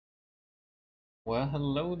Well,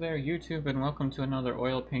 hello there YouTube and welcome to another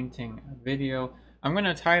oil painting video. I'm going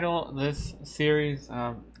to title this series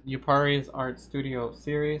Yupari's Art Studio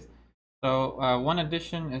series. So one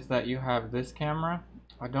addition is that you have this camera.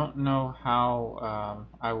 I don't know how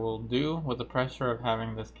I will do with the pressure of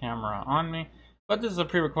having this camera on me, but this is a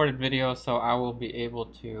pre-recorded video, so I will be able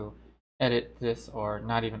to edit this or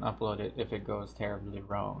not even upload it if it goes terribly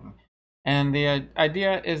wrong. And the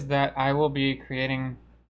idea is that I will be creating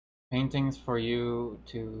paintings for you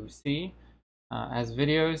to see as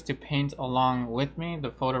videos to paint along with me.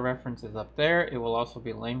 The photo reference is up there. It will also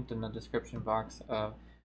be linked in the description box of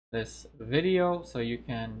this video so you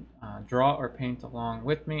can draw or paint along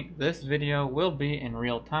with me. This video will be in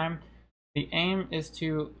real time. The aim is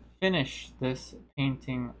to finish this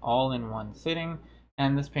painting all in one sitting,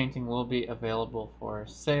 and this painting will be available for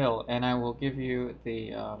sale, and I will give you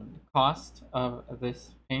the cost of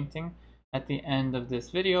this painting at the end of this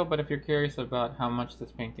video. But if you're curious about how much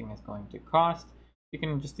this painting is going to cost, you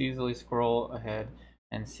can just easily scroll ahead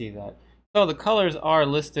and see that. So the colors are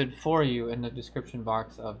listed for you in the description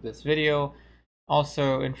box of this video.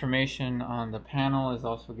 Also, information on the panel is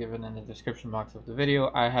also given in the description box of the video.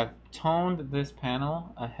 I have toned this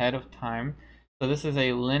panel ahead of time. So this is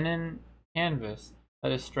a linen canvas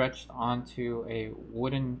that is stretched onto a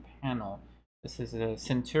wooden panel. This is a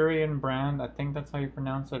Centurion brand. I think that's how you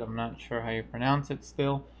pronounce it. I'm not sure how you pronounce it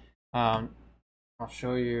still. I'll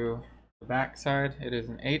show you the back side. It is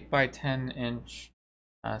an 8 by 10 inch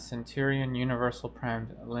Centurion universal primed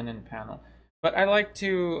linen panel. But I like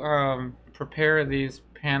to prepare these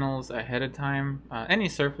panels ahead of time. Any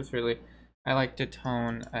surface really, I like to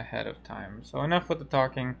tone ahead of time. So enough with the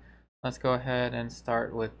talking. Let's go ahead and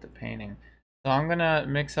start with the painting. So I'm gonna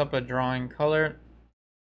mix up a drawing color.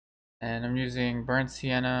 And I'm using burnt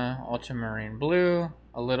sienna, ultramarine blue,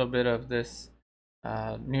 a little bit of this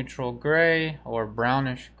neutral gray or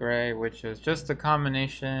brownish gray, which is just a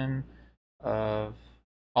combination of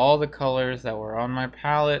all the colors that were on my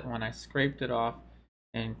palette when I scraped it off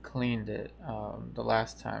and cleaned it the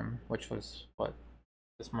last time, which was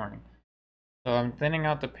this morning. So I'm thinning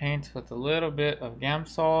out the paint with a little bit of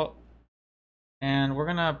Gamsol, and we're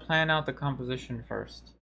gonna plan out the composition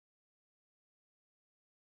first.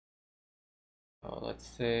 So let's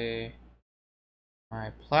say my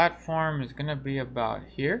platform is gonna be about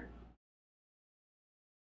here.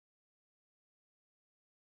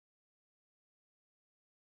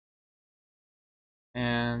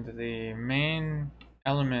 And the main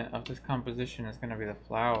element of this composition is gonna be the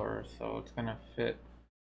flower, so it's gonna fit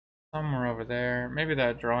somewhere over there. Maybe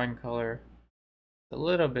that drawing color is a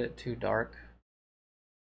little bit too dark.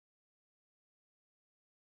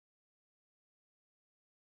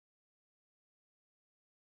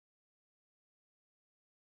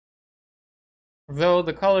 Though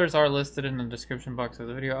the colors are listed in the description box of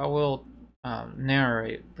the video, I will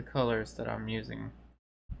narrate the colors that I'm using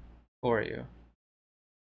for you.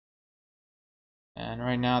 And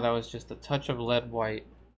right now that was just a touch of lead white.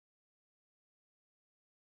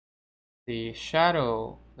 The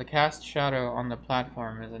shadow, the cast shadow on the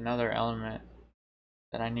platform is another element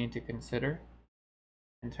that I need to consider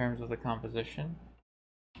in terms of the composition.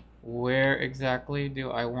 Where exactly do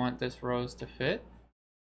I want this rose to fit?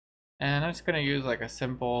 And I'm just going to use like a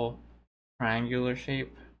simple triangular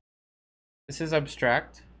shape. This is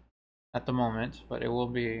abstract at the moment, but it will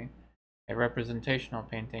be a representational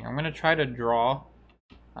painting. I'm going to try to draw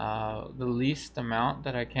the least amount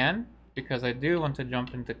that I can because I do want to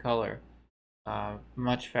jump into color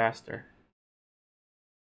much faster.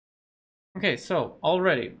 Okay, so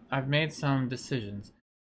already I've made some decisions.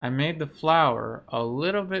 I made the flower a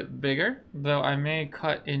little bit bigger, though I may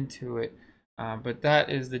cut into it, but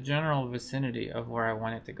that is the general vicinity of where I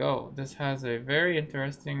want it to go. This has a very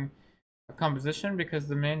interesting composition because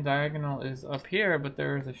the main diagonal is up here, but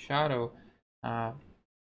there is a shadow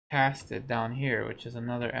casted down here, which is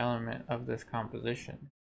another element of this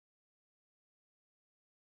composition.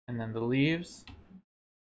 And then the leaves,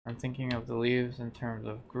 I'm thinking of the leaves in terms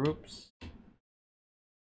of groups.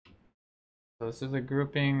 So this is a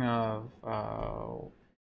grouping of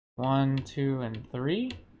 1, 2, and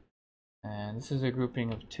 3. And this is a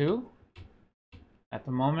grouping of 2. At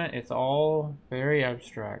the moment, it's all very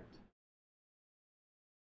abstract.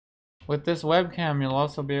 With this webcam, you'll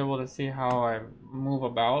also be able to see how I move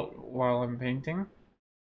about while I'm painting.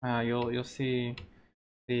 You'll see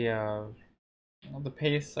the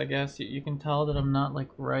pace, I guess. You can tell that I'm not like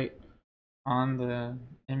right on the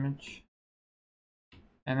image.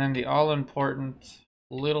 And then the all-important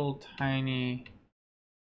little tiny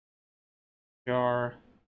jar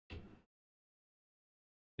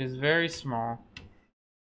is very small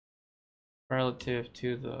relative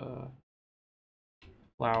to the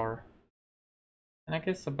flower. And I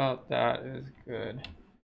guess about that is good.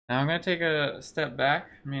 Now I'm going to take a step back,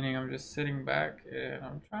 meaning I'm just sitting back and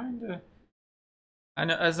I'm trying to... I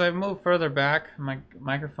know as I move further back, my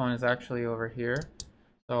microphone is actually over here.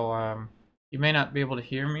 So you may not be able to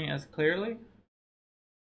hear me as clearly.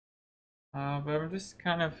 But I'm just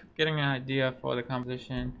kind of getting an idea for the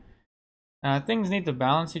composition. Things need to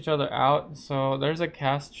balance each other out. So there's a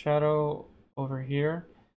cast shadow over here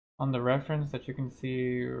on the reference that you can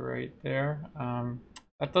see right there.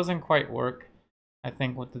 That doesn't quite work, I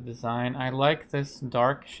think, with the design. I like this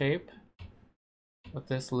dark shape with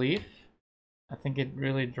this leaf. I think it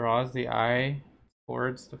really draws the eye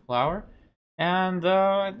towards the flower. And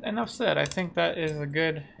enough said. I think that is a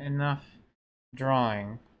good enough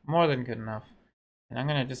drawing. More than good enough. And I'm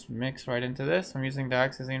going to just mix right into this. I'm using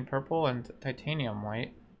Dioxazine purple and titanium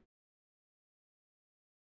white.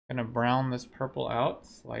 I'm going to brown this purple out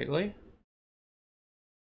slightly.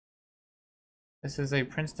 This is a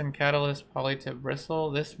Princeton Catalyst polytip bristle.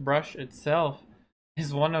 This brush itself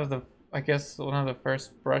is one of the, I guess, one of the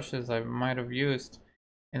first brushes I might have used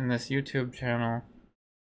in this YouTube channel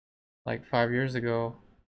like 5 years ago.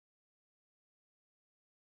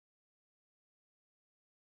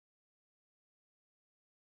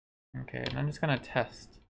 Okay, and I'm just gonna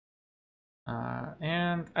test.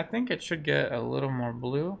 And I think it should get a little more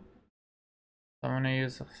blue. So I'm gonna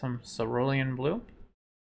use some Cerulean Blue.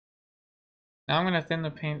 Now I'm going to thin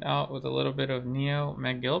the paint out with a little bit of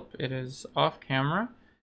Neo-Megilp. It is off camera,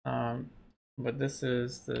 but this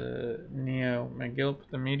is the Neo-Megilp,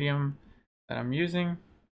 the medium that I'm using.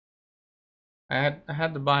 I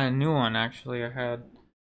had to buy a new one actually. I had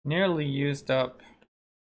nearly used up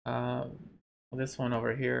this one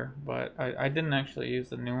over here, but I didn't actually use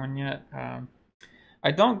the new one yet.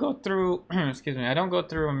 I don't go through, excuse me, I don't go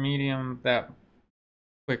through a medium that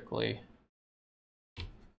quickly.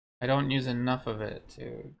 I don't use enough of it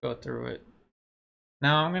to go through it.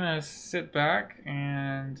 Now I'm gonna sit back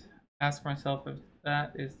and ask myself if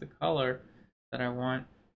that is the color that I want.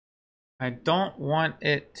 I don't want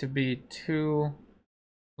it to be too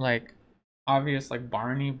like obvious, like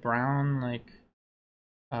Barney brown, like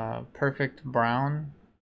perfect brown.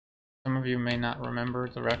 Some of you may not remember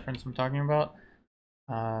the reference I'm talking about.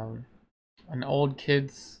 An old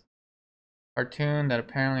kid's cartoon that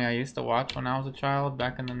apparently I used to watch when I was a child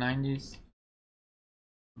back in the 90s.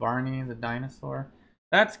 Barney the dinosaur.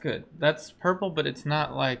 That's good. That's purple, but it's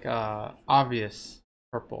not like obvious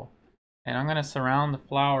purple. And I'm gonna surround the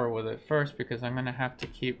flower with it first because I'm gonna have to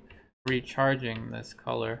keep recharging this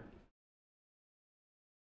color.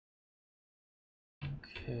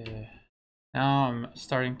 Okay. Now I'm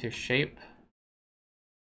starting to shape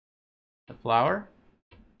the flower.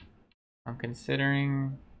 I'm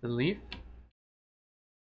considering the leaf.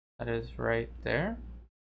 That is right there.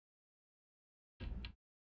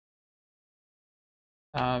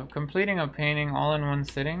 Completing a painting all in one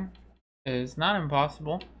sitting is not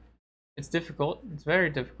impossible. It's difficult. It's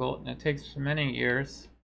very difficult, and it takes many years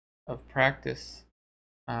of practice.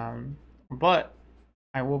 But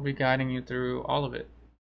I will be guiding you through all of it.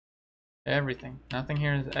 Everything. Nothing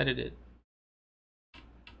here is edited.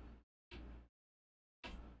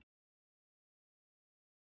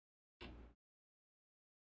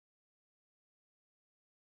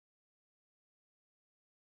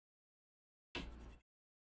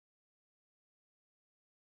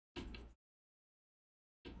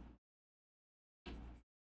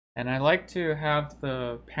 And I like to have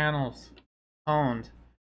the panels toned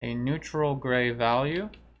a neutral gray value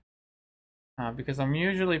because I'm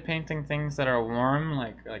usually painting things that are warm,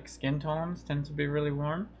 like skin tones tend to be really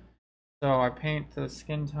warm. So I paint the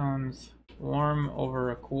skin tones warm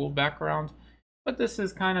over a cool background. But this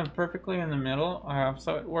is kind of perfectly in the middle,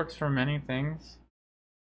 so it works for many things.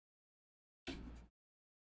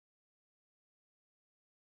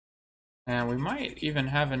 And we might even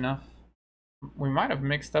have enough. We might have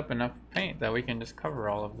mixed up enough paint that we can just cover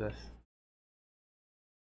all of this.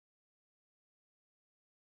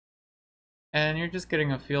 And you're just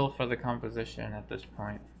getting a feel for the composition at this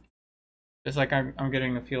point. Just like I'm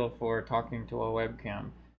getting a feel for talking to a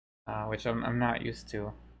webcam, which I'm not used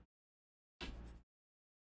to.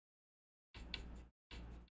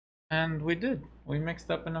 And we did. We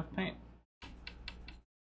mixed up enough paint.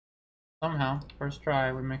 Somehow, first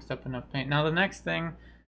try, we mixed up enough paint. Now the next thing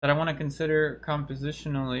that I want to consider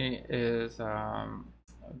compositionally is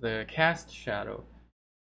the cast shadow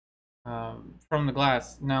from the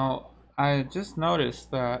glass. Now I just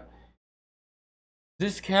noticed that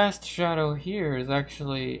this cast shadow here is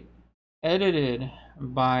actually edited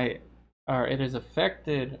by or it is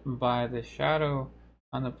affected by the shadow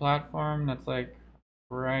on the platform that's like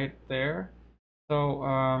right there. So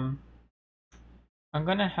I'm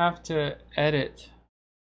gonna have to edit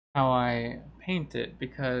how I paint it,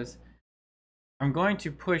 because I'm going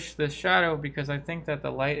to push the shadow, because I think that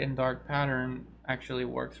the light and dark pattern actually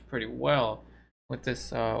works pretty well with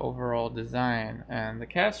this overall design. And the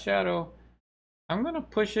cast shadow, I'm going to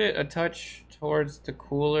push it a touch towards the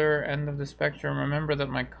cooler end of the spectrum. Remember that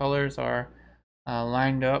my colors are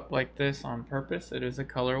lined up like this on purpose. It is a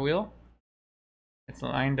color wheel. It's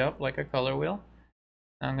lined up like a color wheel.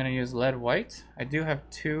 Now I'm going to use lead white. I do have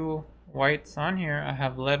two whites on here. I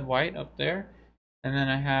have lead white up there, and then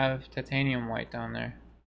I have titanium white down there.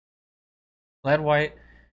 Lead white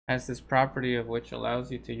has this property of which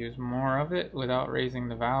allows you to use more of it without raising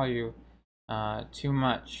the value too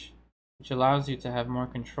much, which allows you to have more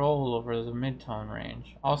control over the mid-tone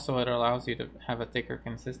range. Also, it allows you to have a thicker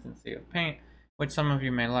consistency of paint, which some of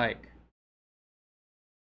you may like.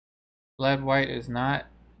 Lead white is not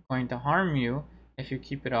going to harm you if you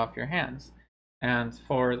keep it off your hands. And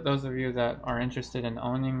for those of you that are interested in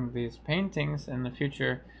owning these paintings in the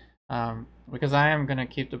future, because I am going to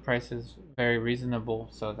keep the prices very reasonable,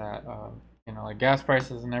 so that you know, like gas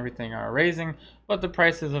prices and everything are raising, but the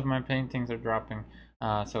prices of my paintings are dropping,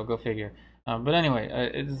 so go figure. But anyway,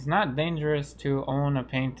 it is not dangerous to own a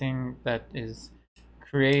painting that is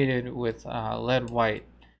created with lead white,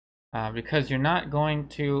 because you're not going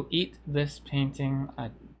to eat this painting.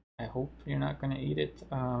 I hope you're not going to eat it.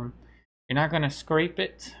 You're not going to scrape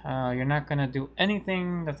it. You're not going to do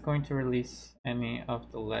anything that's going to release any of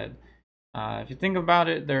the lead. If you think about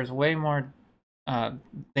it, there's way more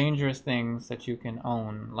dangerous things that you can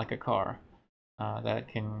own, like a car, that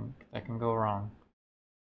can go wrong.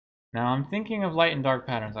 Now I'm thinking of light and dark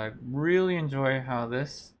patterns. I really enjoy how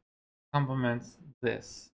this complements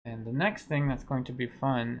this. And the next thing that's going to be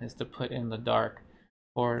fun is to put in the dark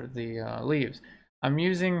for the leaves. I'm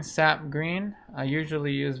using Sap Green. I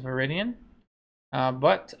usually use Viridian,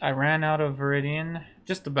 but I ran out of Viridian,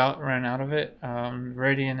 just about ran out of it.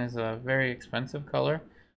 Viridian is a very expensive color.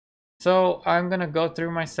 So I'm going to go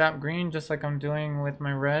through my Sap Green just like I'm doing with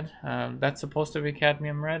my red. That's supposed to be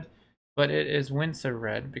Cadmium Red, but it is Winsor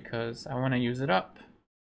Red because I want to use it up.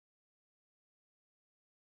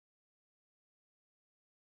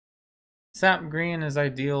 Sap Green is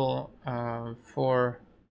ideal for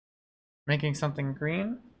making something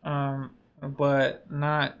green, but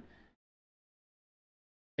not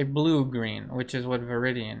a blue-green, which is what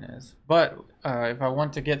Viridian is. But if I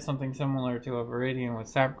want to get something similar to a Viridian with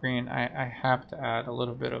Sap Green, I have to add a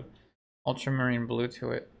little bit of Ultramarine Blue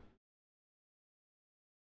to it.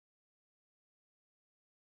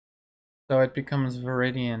 So it becomes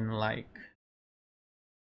Viridian-like.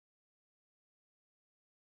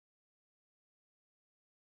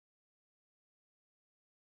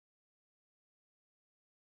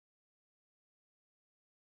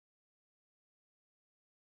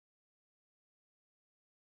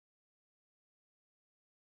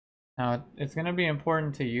 Now, it's going to be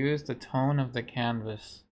important to use the tone of the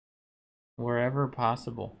canvas wherever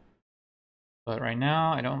possible. But right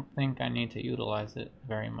now, I don't think I need to utilize it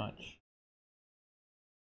very much.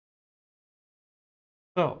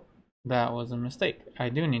 So, that was a mistake. I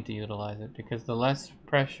do need to utilize it because the less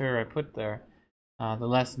pressure I put there, the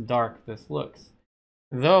less dark this looks.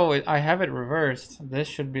 Though I have it reversed, this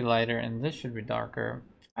should be lighter and this should be darker.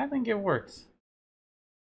 I think it works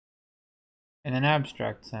in an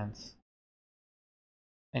abstract sense.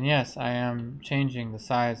 And yes, I am changing the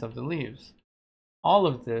size of the leaves. All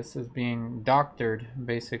of this is being doctored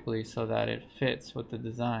basically so that it fits with the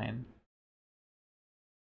design.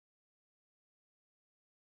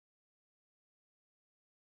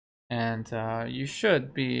 And you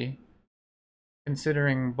should be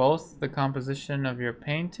considering both the composition of your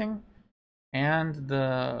painting and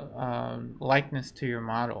the likeness to your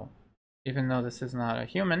model. Even though this is not a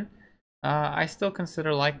human, I still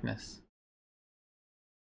consider likeness.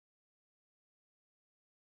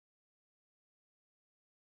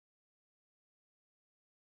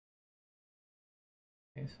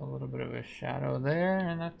 Okay, so a little bit of a shadow there,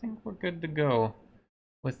 and I think we're good to go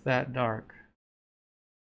with that dark.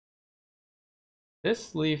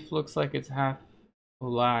 This leaf looks like it's half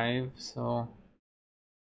alive, so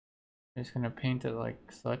I'm just going to paint it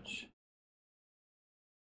like such.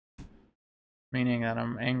 Meaning that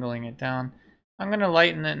I'm angling it down. I'm going to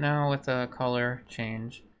lighten it now with a color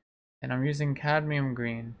change. And I'm using Cadmium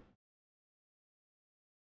Green.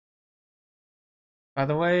 By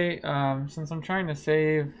the way, since I'm trying to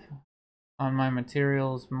save on my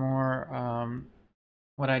materials more,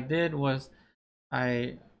 what I did was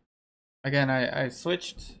I again, I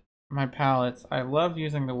switched my palettes. I love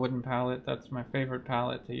using the wooden palette. That's my favorite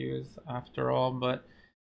palette to use after all, but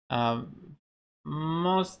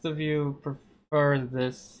most of you prefer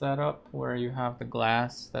this setup where you have the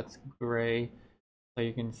glass that's gray so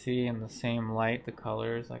you can see in the same light the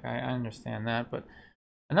colors. Like I understand that, but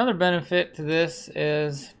another benefit to this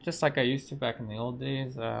is just like I used to back in the old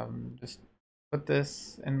days, just put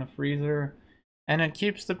this in the freezer and it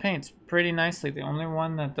keeps the paints pretty nicely. The only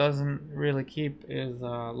one that doesn't really keep is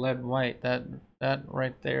lead white. That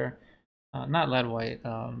right there, not lead white,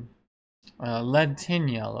 lead tin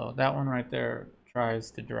yellow. That one right there tries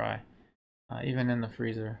to dry, even in the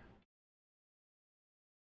freezer.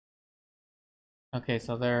 Okay,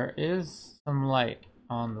 so there is some light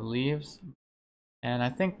on the leaves, and I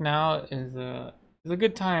think now is a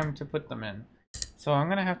good time to put them in. So I'm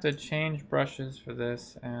gonna have to change brushes for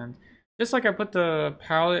this, and just like I put the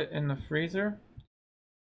palette in the freezer,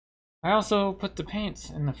 I also put the paints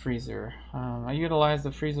in the freezer. I utilize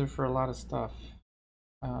the freezer for a lot of stuff.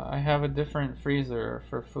 I have a different freezer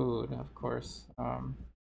for food, of course.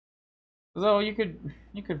 Though you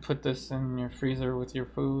could put this in your freezer with your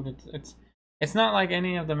food. It's not like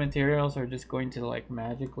any of the materials are just going to like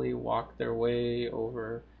magically walk their way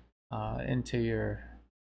over into your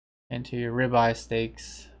ribeye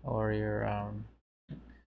steaks or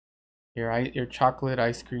your chocolate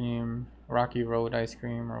ice cream, Rocky Road ice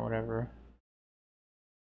cream or whatever.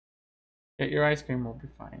 Your ice cream will be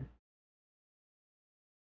fine.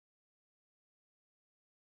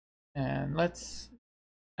 And let's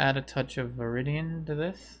add a touch of Viridian to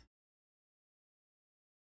this.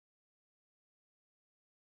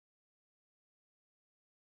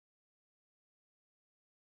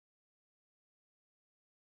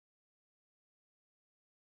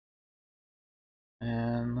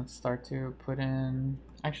 And let's start to put in,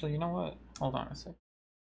 actually, you know what? Hold on a sec.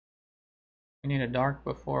 We need a dark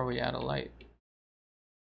before we add a light.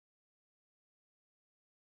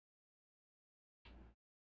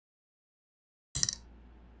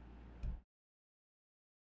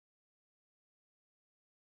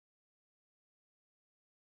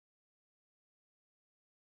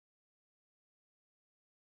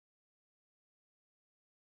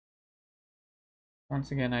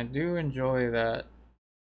 Once again, I do enjoy that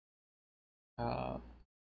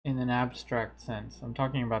in an abstract sense. I'm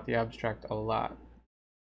talking about the abstract a lot.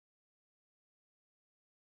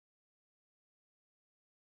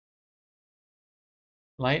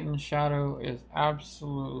 Light and shadow is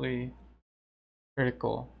absolutely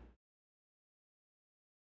critical.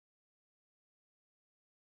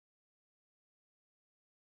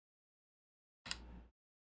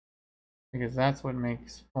 Because that's what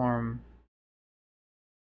makes a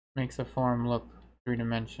form look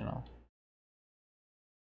three-dimensional.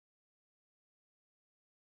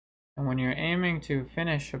 And when you're aiming to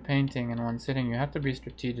finish a painting in one sitting, you have to be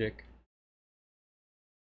strategic.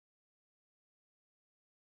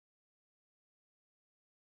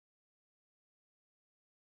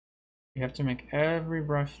 You have to make every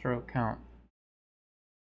brush stroke count.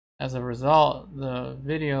 As a result, the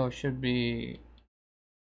video should be,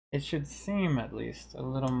 it should seem at least a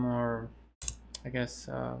little more, I guess,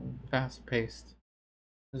 fast-paced.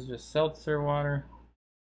 This is just seltzer water.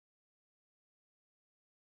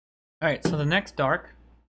 Alright, so the next dark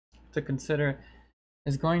to consider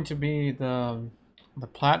is going to be the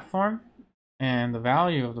platform and the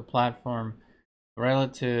value of the platform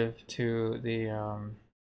relative to the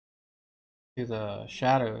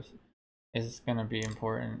shadows is going to be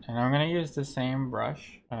important. And I'm going to use the same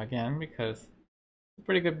brush again because it's a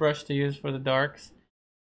pretty good brush to use for the darks.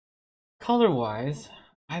 Color-wise,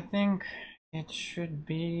 I think it should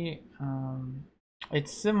be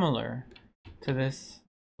it's similar to this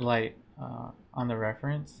light on the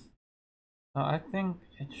reference. I think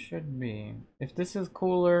it should be. If this is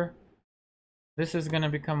cooler, this is going to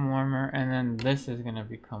become warmer, and then this is going to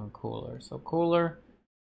become cooler. So cooler,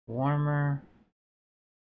 warmer,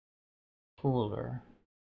 cooler.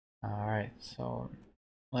 Alright, so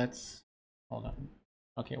let's, hold on.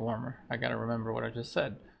 Okay, warmer. I gotta remember what I just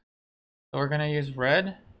said. So we're gonna use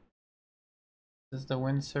red. This is the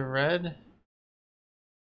Winsor Red.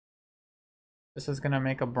 This is gonna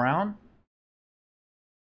make a brown.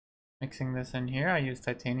 Mixing this in here, I use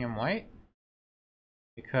titanium white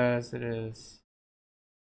because it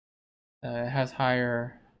has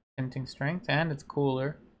higher tinting strength and it's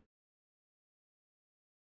cooler.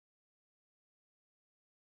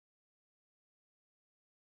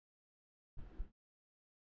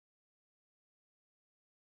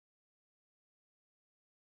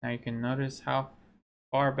 Now you can notice how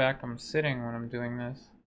far back I'm sitting when I'm doing this.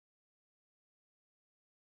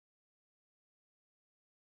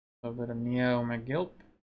 A little bit of Neo-Megilp.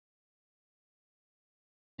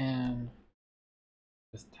 And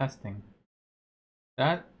just testing.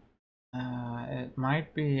 That it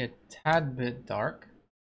might be a tad bit dark.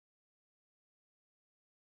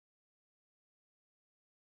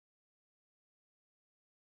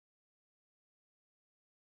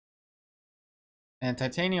 And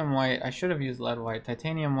titanium white, I should have used lead white.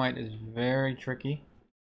 Titanium white is very tricky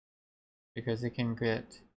because it can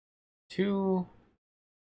get too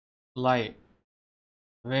light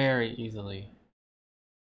very easily.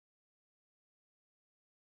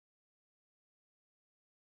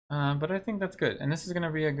 But I think that's good. And this is going to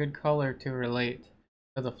be a good color to relate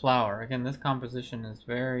to the flower. Again, this composition is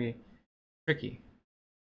very tricky.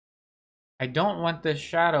 I don't want this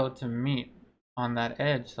shadow to meet on that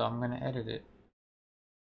edge, so I'm going to edit it.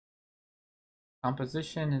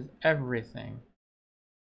 Composition is everything.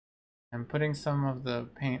 I'm putting some of the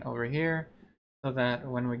paint over here so that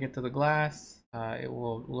when we get to the glass, it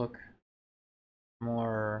will look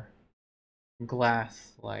more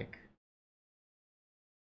glass-like.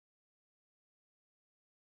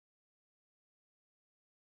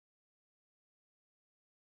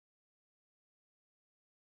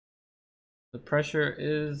 The pressure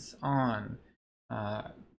is on.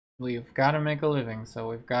 We've got to make a living, so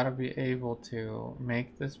we've got to be able to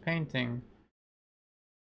make this painting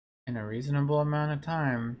in a reasonable amount of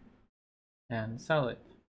time and sell it.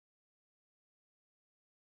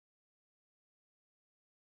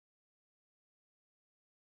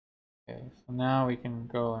 Okay, so now we can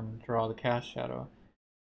go and draw the cast shadow.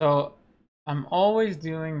 So I'm always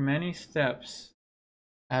doing many steps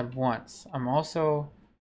at once. I'm also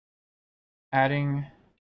adding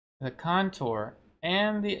the contour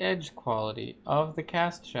and the edge quality of the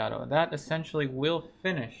cast shadow. That essentially will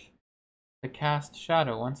finish the cast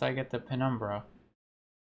shadow once I get the penumbra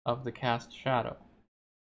of the cast shadow.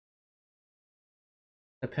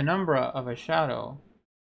 The penumbra of a shadow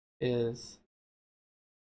is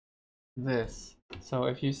this. So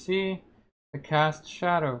if you see the cast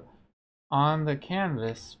shadow on the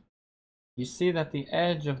canvas, you see that the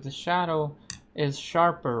edge of the shadow is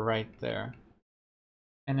sharper right there.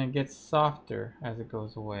 And it gets softer as it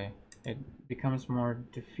goes away. It becomes more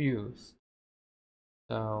diffused.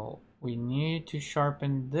 So we need to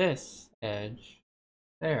sharpen this edge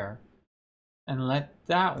there and let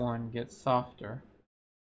that one get softer.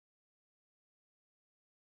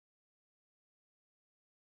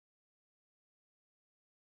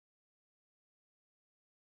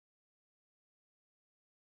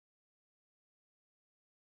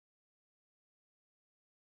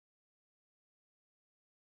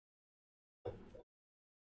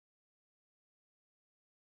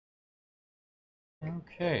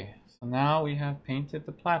 Okay, so now we have painted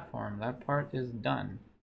the platform. That part is done.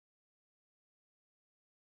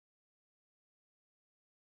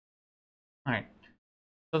 Alright,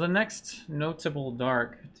 so the next notable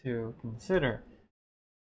dark to consider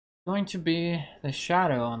is going to be the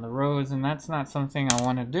shadow on the rose, and that's not something I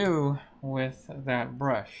want to do with that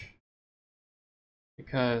brush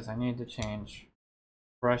because I need to change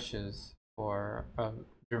brushes for a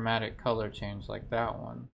dramatic color change like that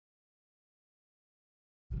one.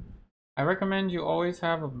 I recommend you always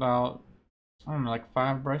have about, I don't know, like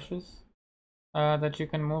 5 brushes that you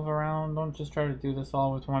can move around. Don't just try to do this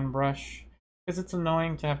all with one brush because it's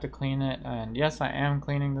annoying to have to clean it. And yes, I am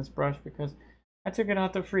cleaning this brush because I took it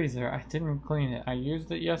out the freezer. I didn't clean it. I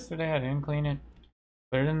used it yesterday. I didn't clean it.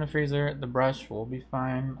 Put it in the freezer. The brush will be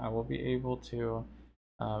fine. I will be able to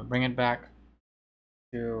bring it back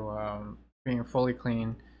to being fully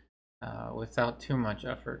clean without too much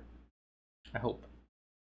effort, I hope.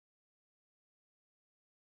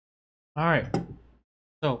 Alright,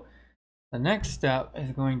 so the next step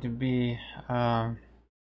is going to be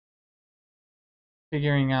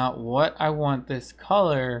figuring out what I want this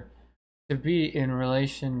color to be in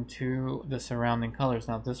relation to the surrounding colors.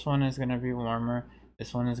 Now this one is going to be warmer,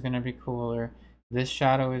 this one is going to be cooler, this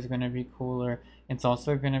shadow is going to be cooler, it's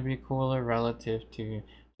also going to be cooler relative to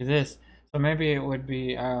this. So maybe it would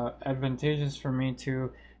be advantageous for me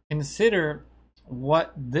to consider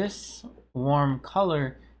what this warm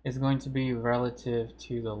color is going to be relative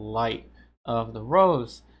to the light of the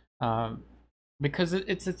rose, because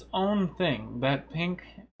it's its own thing. That pink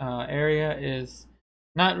area is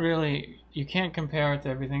not really, you can't compare it to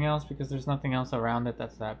everything else because there's nothing else around it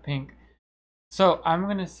that's that pink. So I'm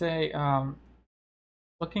gonna say,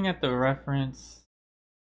 looking at the reference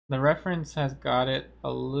has got it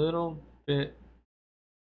a little bit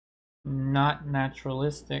not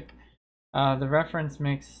naturalistic. The reference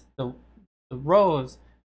makes the rose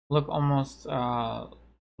look almost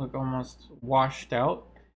washed out,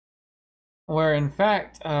 where in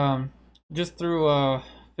fact, just through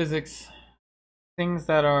physics, things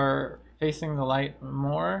that are facing the light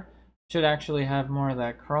more should actually have more of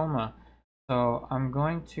that chroma. So I'm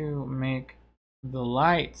going to make the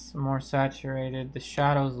lights more saturated, the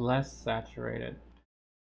shadows less saturated.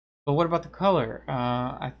 But what about the color?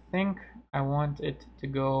 I think I want it to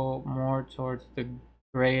go more towards the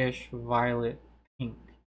grayish violet pink.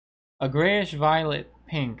 A grayish violet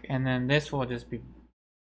pink, and then this will just be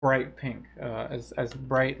bright pink, as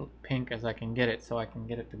bright pink as I can get it, so I can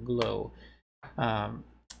get it to glow.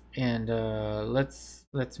 And let's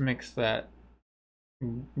mix that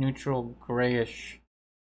neutral grayish,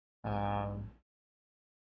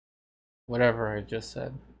 whatever I just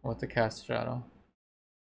said, with the cast shadow.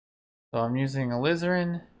 So I'm using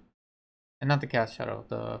Alizarin, and not the cast shadow,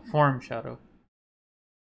 the form shadow.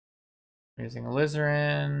 I'm using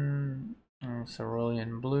Alizarin,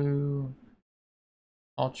 Cerulean Blue,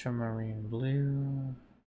 Ultramarine Blue.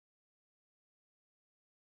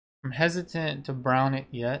 I'm hesitant to brown it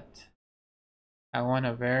yet. I want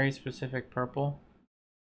a very specific purple,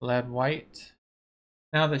 lead white.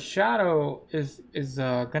 Now the shadow is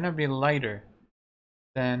gonna be lighter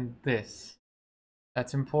than this.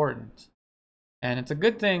 That's important. And it's a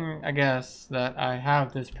good thing, I guess, that I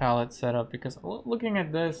have this palette set up, because looking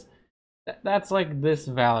at this, that's like this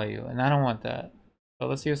value, and I don't want that. So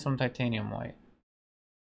let's use some titanium white.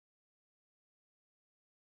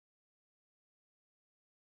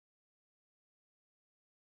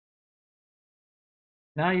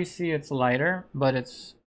 Now you see it's lighter, but it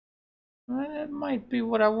might be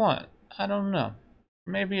what I want. I don't know.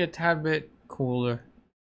 Maybe a tad bit cooler.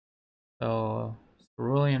 So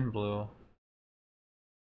cerulean blue.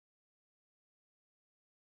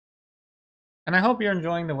 And I hope you're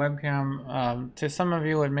enjoying the webcam. To some of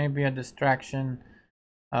you, it may be a distraction.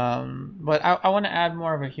 But I want to add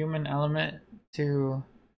more of a human element to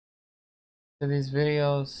these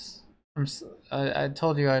videos. I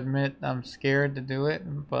told you, I admit I'm scared to do it,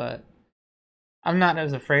 but I'm not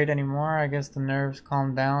as afraid anymore. I guess the nerves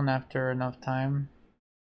calm down after enough time.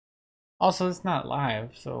 Also, it's not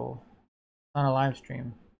live, so it's not a live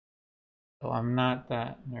stream. So I'm not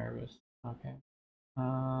that nervous. Okay.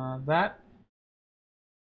 That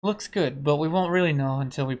looks good, but we won't really know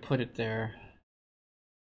until we put it there.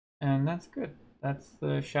 And that's good. That's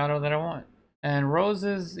the shadow that I want. And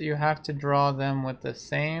roses, you have to draw them with the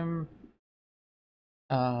same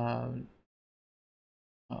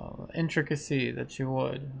intricacy that you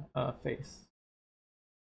would face.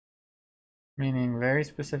 Meaning very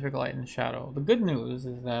specific light and shadow. The good news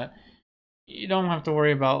is that you don't have to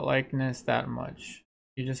worry about likeness that much.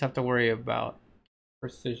 You just have to worry about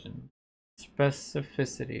precision.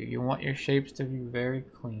 Specificity. You want your shapes to be very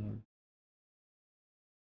clean.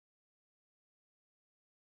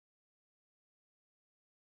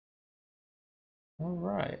 All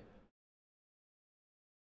right.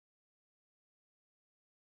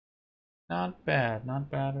 Not bad, not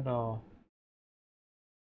bad at all.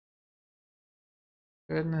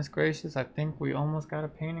 Goodness gracious, I think we almost got a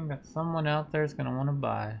painting that someone out there is going to want to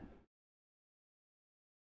buy.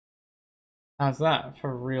 How's that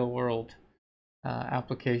for real world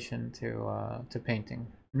application to painting?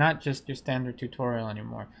 Not just your standard tutorial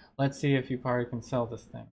anymore. Let's see if Yupari can sell this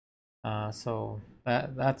thing. So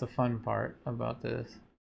that's a fun part about this.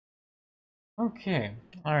 Okay,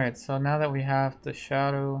 alright, so now that we have the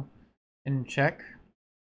shadow in check,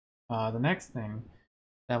 the next thing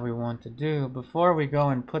that we want to do before we go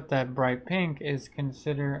and put that bright pink is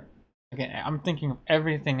consider, again, I'm thinking of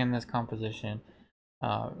everything in this composition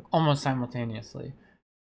almost simultaneously.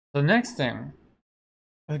 The next thing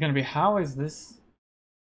is going to be, how is this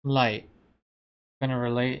light going to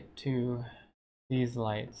relate to these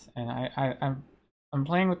lights? And I'm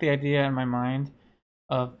playing with the idea in my mind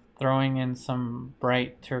of throwing in some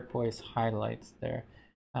bright turquoise highlights there.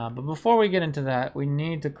 But before we get into that, we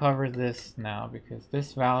need to cover this now, because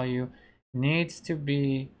this value needs to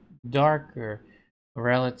be darker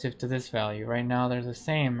relative to this value. Right now they're the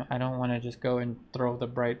same. I don't want to just go and throw the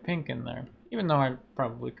bright pink in there, even though I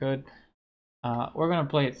probably could. We're going to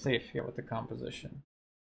play it safe here with the composition.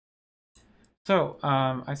 So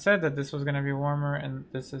I said that this was going to be warmer and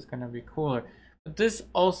this is going to be cooler. But this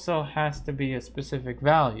also has to be a specific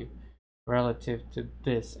value relative to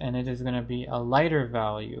this, and it is going to be a lighter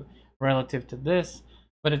value relative to this,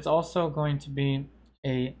 but it's also going to be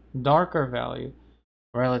a darker value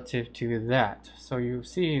relative to that. So you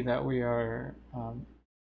see that we are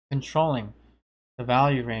controlling the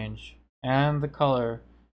value range and the color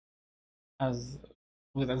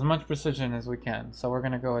with as much precision as we can. So we're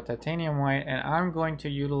going to go with titanium white, and I'm going to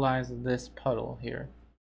utilize this puddle here.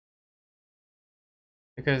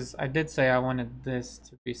 because I did say I wanted this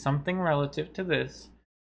to be something relative to this.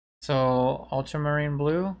 So ultramarine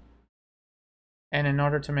blue, and in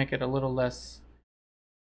order to make it a little less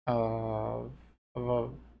of a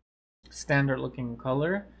standard looking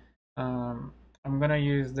color, I'm gonna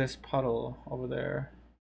use this puddle over there.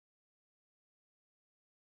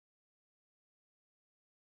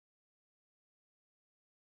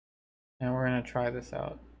 And we're gonna try this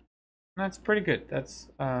out. That's pretty good. That's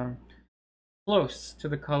close to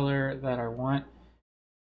the color that I want.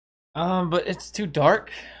 But it's too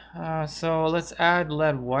dark. So let's add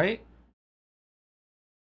lead white.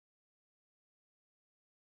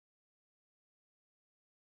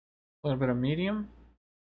 A little bit of medium.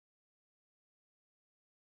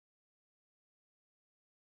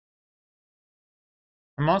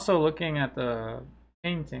 I'm also looking at the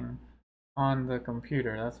painting on the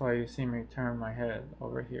computer. That's why you see me turn my head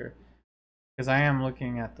over here, because I am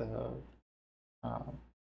looking at the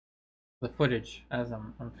footage as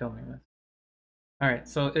I'm filming this. Alright,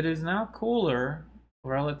 so it is now cooler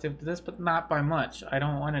relative to this, but not by much. I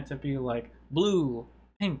don't want it to be like blue,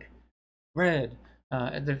 pink, red.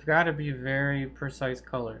 They've got to be very precise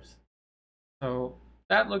colors. So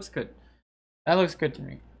that looks good. That looks good to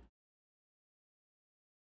me.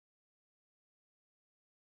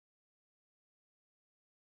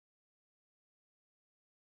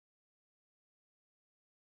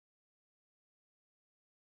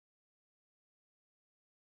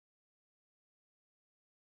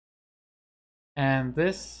 And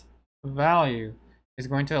this value is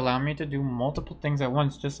going to allow me to do multiple things at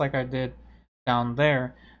once, just like I did down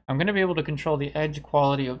there. I'm going to be able to control the edge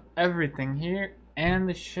quality of everything here and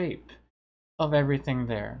the shape of everything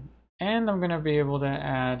there. And I'm going to be able to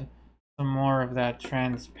add some more of that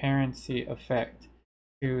transparency effect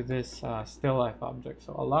to this still life object.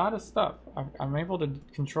 So a lot of stuff. I'm able to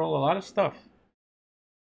control a lot of stuff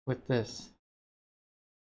with this.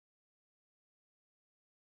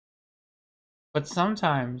 But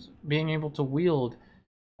sometimes being able to wield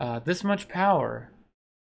this much power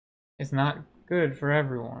is not good for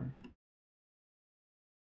everyone.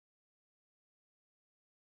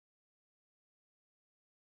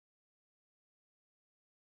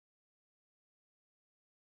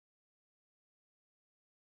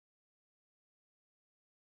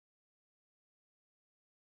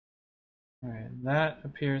 Alright, that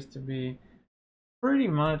appears to be pretty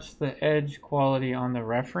much the edge quality on the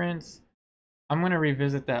reference. I'm going to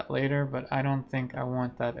revisit that later, but I don't think I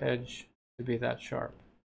want that edge to be that sharp.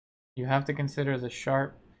 You have to consider the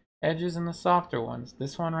sharp edges and the softer ones.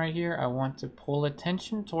 This one right here, I want to pull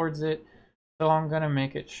attention towards it, so I'm going to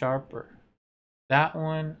make it sharper. That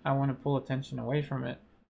one, I want to pull attention away from it,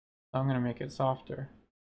 so I'm going to make it softer.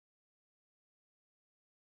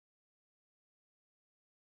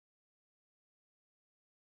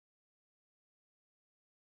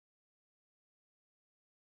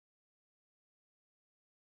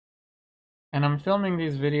 And I'm filming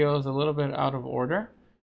these videos a little bit out of order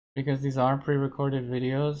because these are pre-recorded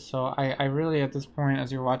videos. So I really, at this point,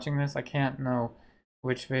 as you're watching this, I can't know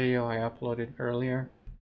which video I uploaded earlier.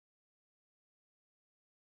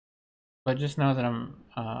 But just know that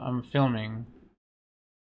I'm filming.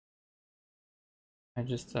 I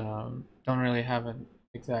just don't really have an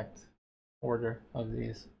exact order of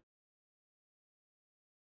these.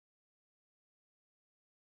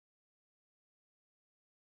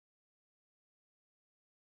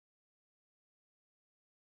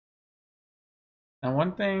 Now,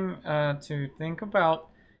 one thing to think about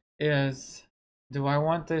is, do I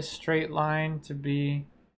want this straight line to be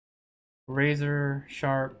razor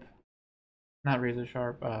sharp, not razor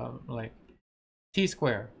sharp, like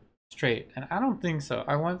T-square straight? And I don't think so.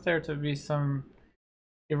 I want there to be some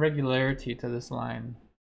irregularity to this line.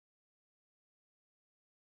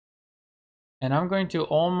 And I'm going to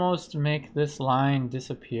almost make this line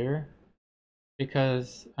disappear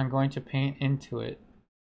because I'm going to paint into it.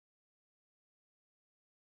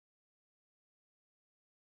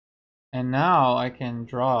 And now I can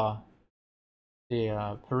draw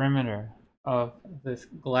the perimeter of this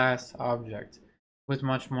glass object with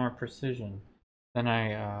much more precision than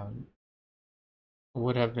I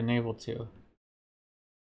would have been able to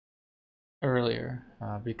earlier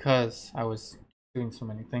because I was doing so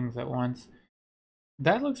many things at once.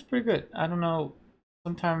 That looks pretty good. I don't know,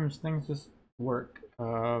 sometimes things just work.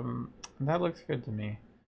 That looks good to me.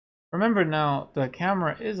 Remember now, the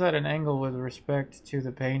camera is at an angle with respect to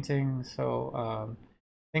the painting, so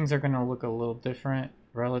things are going to look a little different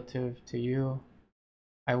relative to you.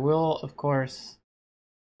 I will, of course,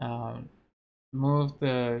 move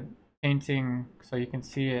the painting so you can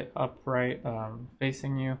see it upright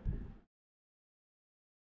facing you.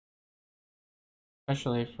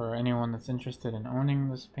 especially for anyone that's interested in owning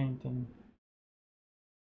this painting.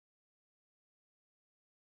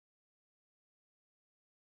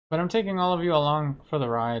 But I'm taking all of you along for the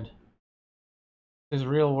ride. This is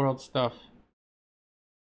real world stuff.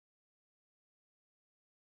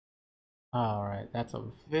 Alright, that's a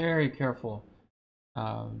very careful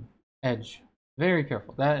edge. Very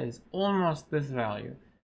careful. That is almost this value,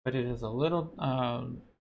 but it is a little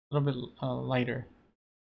bit lighter.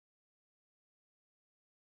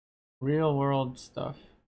 Real world stuff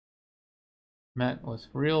met with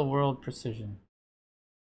real world precision.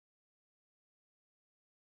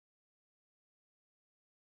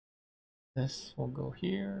 This will go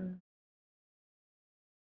here.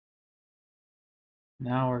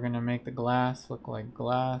 Now we're going to make the glass look like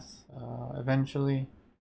glass eventually.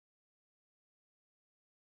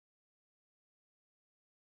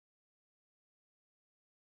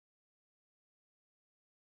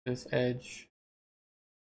 This edge.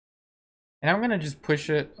 And I'm going to just push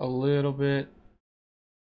it a little bit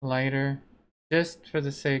lighter just for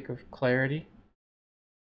the sake of clarity.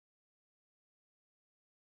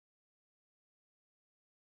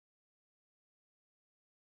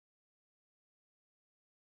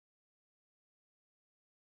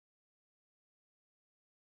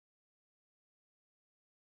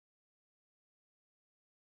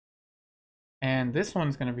 And this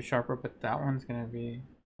one's going to be sharper, but that one's going to be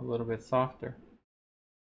a little bit softer.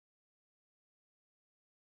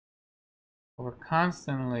 We're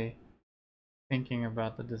constantly thinking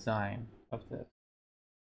about the design of this.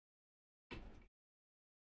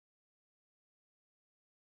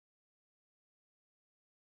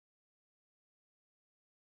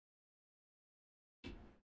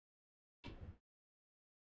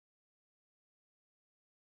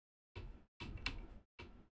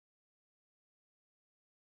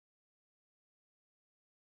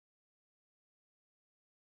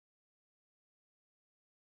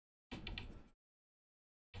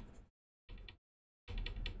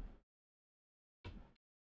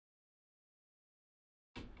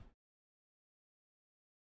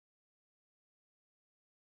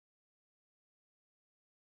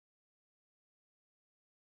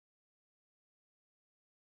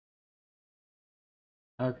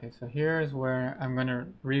 Okay, so here is where I'm going to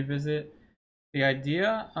revisit the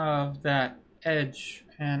idea of that edge.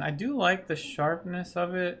 And I do like the sharpness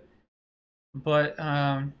of it, but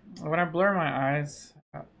when I blur my eyes,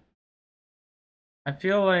 I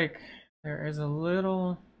feel like there is a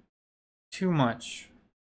little too much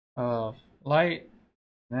of light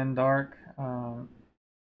and then dark. I'm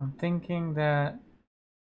thinking that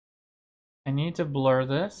I need to blur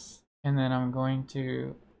this, and then I'm going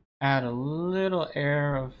to add a little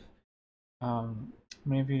air of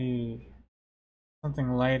maybe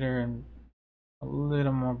something lighter and a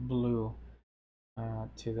little more blue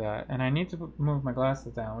to that. And I need to move my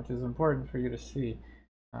glasses down, which is important for you to see,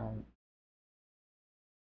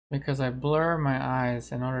 because I blur my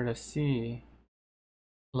eyes in order to see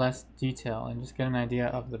less detail and just get an idea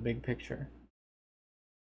of the big picture.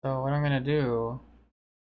 So what I'm going to do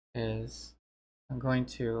is I'm going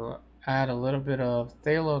to add a little bit of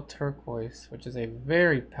Pthalo Turquoise, which is a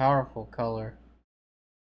very powerful color,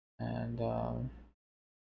 and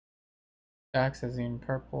Dioxazine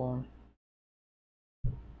Purple.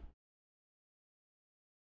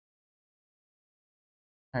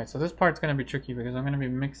 Alright, so this part's going to be tricky because I'm going to be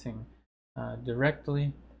mixing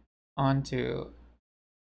directly onto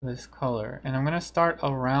this color, and I'm going to start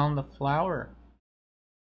around the flower.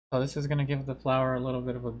 So this is going to give the flower a little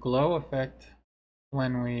bit of a glow effect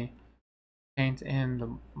when we paint in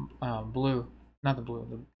the blue, not the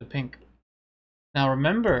blue, the pink. Now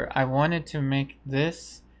remember, I wanted to make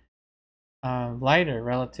this lighter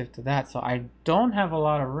relative to that, so I don't have a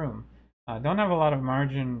lot of room. I don't have a lot of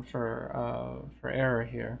margin for error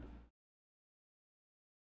here.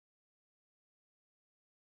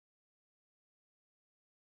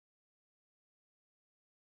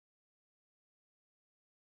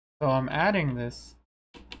 So I'm adding this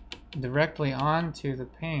directly onto the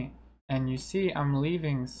paint, and you see I'm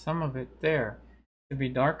leaving some of it there to be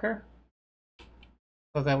darker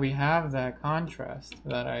so that we have that contrast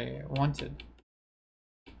that I wanted.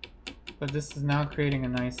 But this is now creating a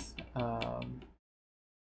nice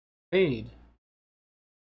fade.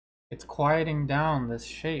 It's quieting down this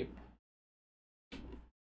shape.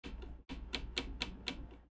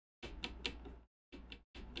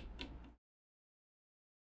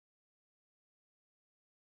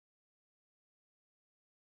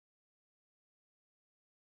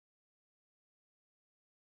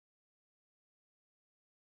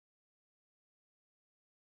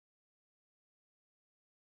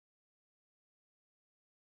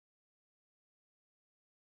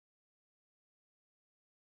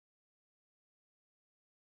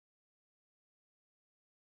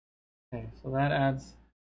 Okay, so that adds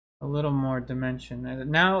a little more dimension.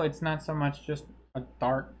 And now it's not so much just a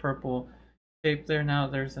dark purple shape there. Now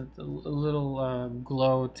there's a little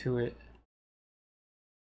glow to it.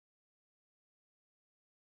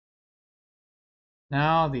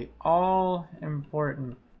 Now the all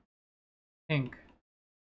important pink.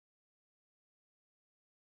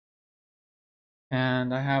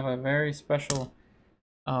 And I have a very special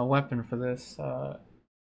weapon for this.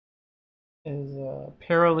 Is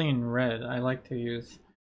Cerulean Red. I like to use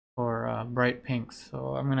for bright pinks,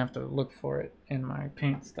 so I'm gonna have to look for it in my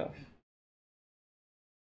paint stuff.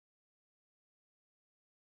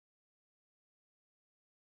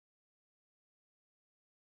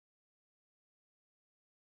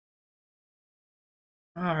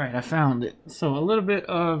 Alright, I found it. So a little bit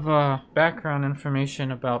of background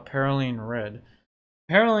information about Cerulean Red.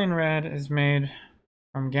 Cerulean Red is made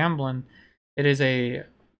from Gamblin. It is a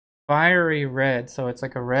fiery red, so it's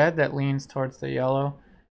like a red that leans towards the yellow.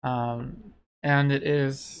 And it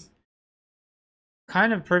is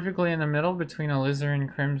kind of perfectly in the middle between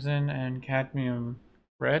Alizarin Crimson and Cadmium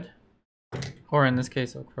Red. Or in this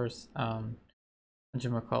case, of course,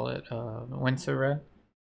 Winsor Red.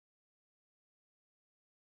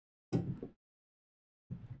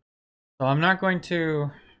 So I'm not going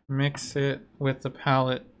to mix it with the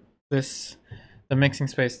palette, the mixing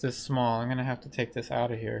space this small. I'm going to have to take this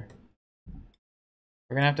out of here.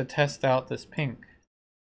 We're going to have to test out this pink.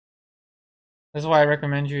 This is why I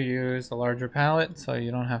recommend you use a larger palette so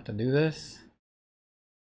you don't have to do this.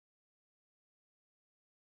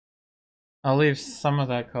 I'll leave some of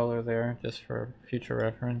that color there just for future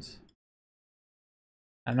reference.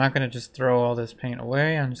 I'm not going to just throw all this paint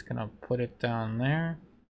away. I'm just going to put it down there.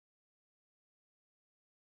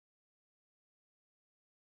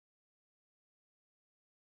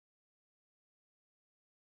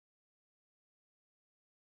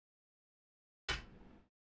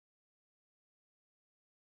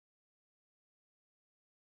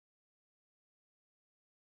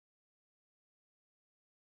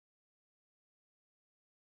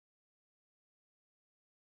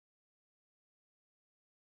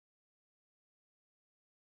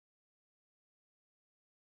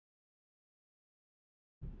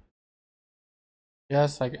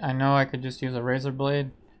 Yes, I know I could just use a razor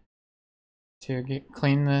blade to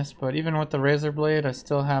clean this, but even with the razor blade, I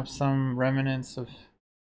still have some remnants of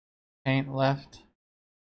paint left.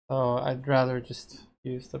 So I'd rather just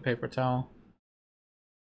use the paper towel.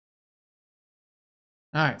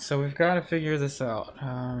 Alright, so we've got to figure this out.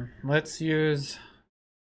 Let's use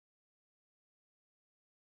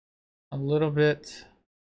a little bit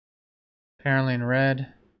Cerulean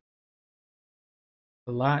Red,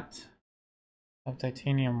 a lot of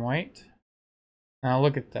titanium white. Now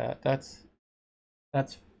look at that. That's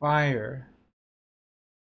fiery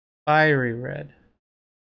red.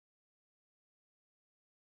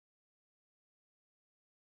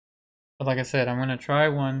 But like I said, I'm gonna try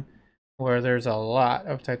one where there's a lot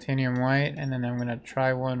of titanium white, and then I'm gonna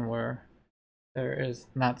try one where there is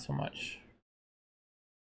not so much.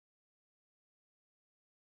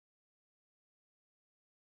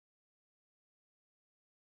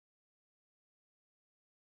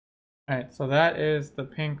 Alright, so that is the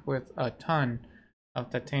pink with a ton of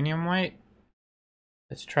titanium white.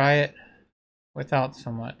 Let's try it without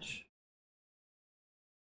so much.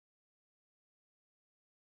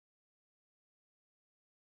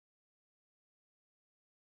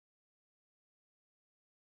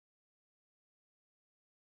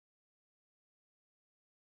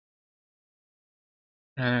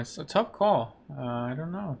 And it's a tough call. I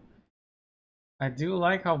don't know. I do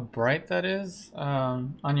like how bright that is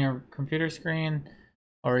on your computer screen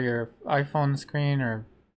or your iPhone screen or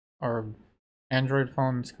Android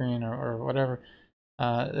phone screen or whatever.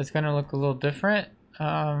 It's going to look a little different.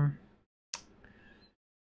 This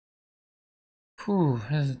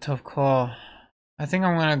is a tough call. I think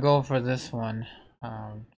I'm going to go for this one.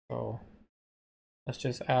 So let's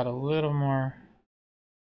just add a little more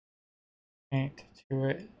paint to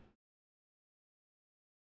it.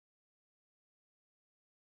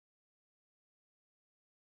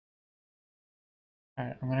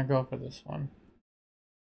 Alright, I'm going to go for this one.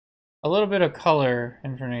 A little bit of color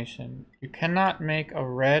information. You cannot make a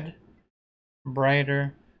red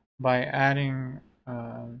brighter by adding,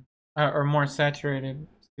 or more saturated,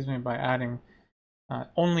 excuse me, by adding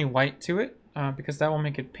only white to it, because that will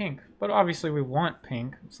make it pink. But obviously we want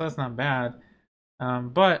pink, so that's not bad.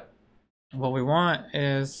 But what we want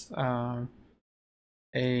is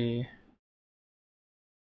a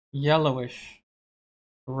yellowish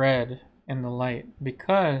red in the light,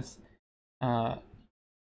 because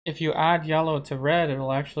if you add yellow to red,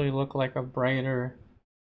 it'll actually look like a brighter,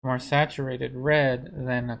 more saturated red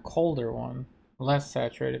than a colder one, less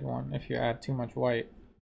saturated one if you add too much white.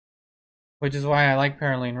 Which is why I like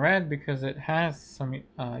Perylene Red, because it has some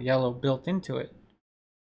yellow built into it.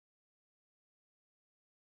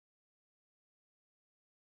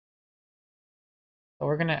 So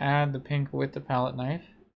we're going to add the pink with the palette knife.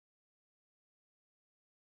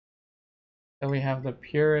 So we have the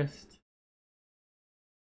purest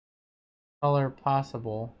color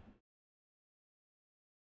possible.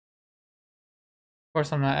 Of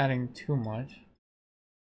course, I'm not adding too much.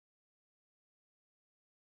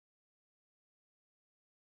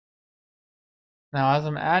 Now, as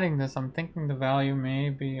I'm adding this, I'm thinking the value may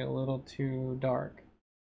be a little too dark.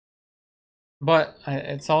 But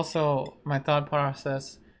it's also my thought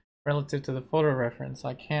process relative to the photo reference.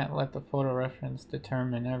 I can't let the photo reference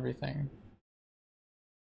determine everything.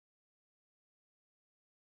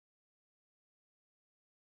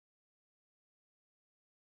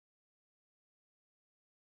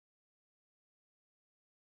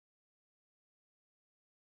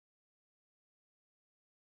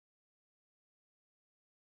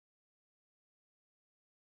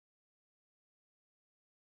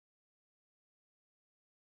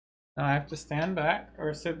 Now I have to stand back,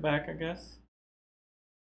 or sit back, I guess.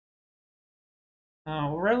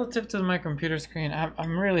 Now, relative to my computer screen,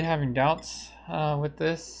 I'm really having doubts with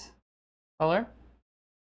this color.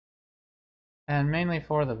 And mainly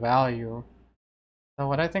for the value. So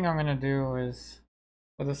what I think I'm going to do is,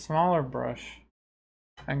 with a smaller brush,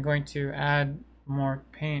 I'm going to add more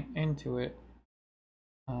paint into it.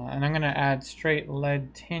 And I'm going to add straight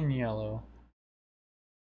lead tin yellow.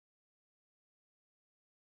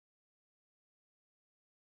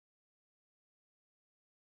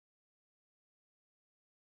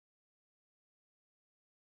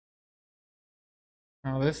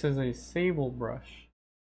 Now this is a Sable brush.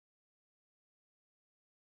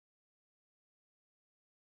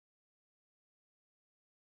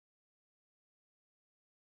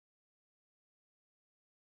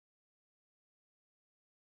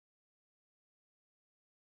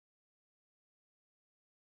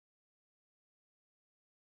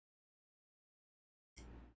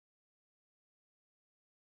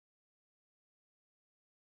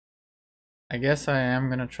 I guess I am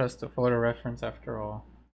going to trust the photo reference after all.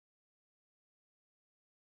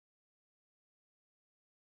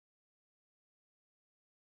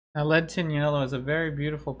 Now lead tin yellow is a very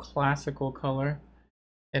beautiful classical color.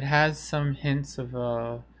 It has some hints of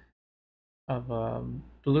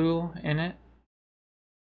blue in it,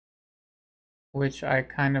 which I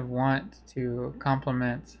kind of want to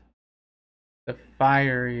complement the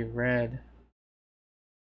fiery red.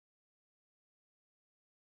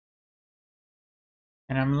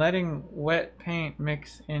 And I'm letting wet paint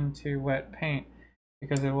mix into wet paint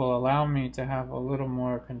because it will allow me to have a little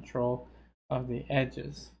more control of the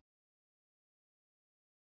edges.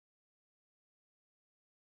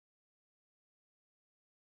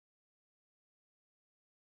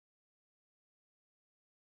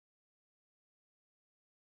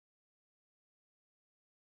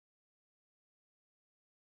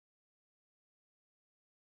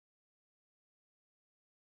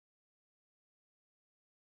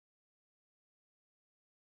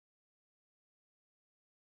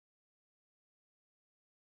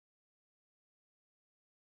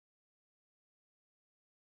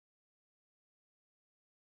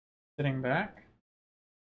 Sitting back.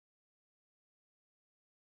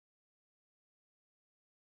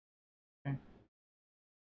 Okay.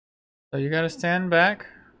 So you gotta stand back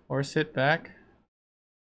or sit back.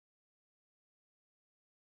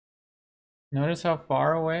 Notice how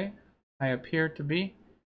far away I appear to be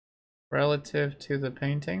relative to the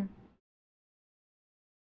painting.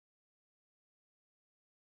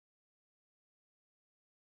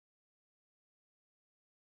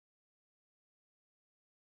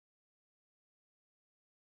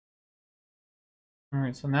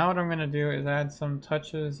 Alright, so now what I'm going to do is add some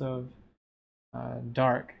touches of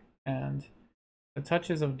dark, and the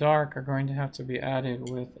touches of dark are going to have to be added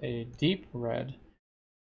with a deep red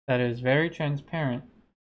that is very transparent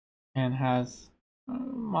and has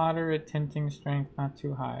moderate tinting strength, not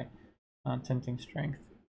too high tinting strength.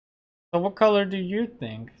 So what color do you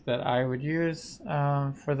think that I would use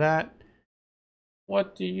for that?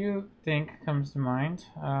 What do you think comes to mind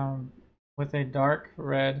with a dark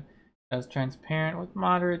red that's transparent with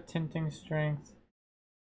moderate tinting strength?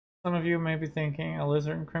 Some of you may be thinking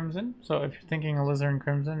Alizarin Crimson. So if you're thinking Alizarin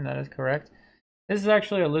Crimson, that is correct. This is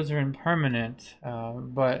actually Alizarin Permanent,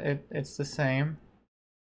 but it's the same.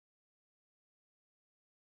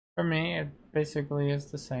 For me, it basically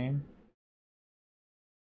is the same.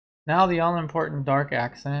 Now the all-important dark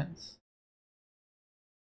accents.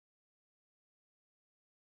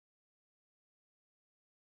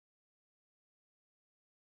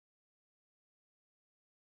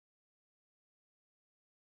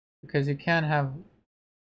 Because you can't have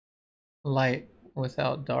light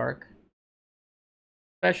without dark.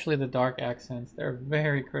 Especially the dark accents. They're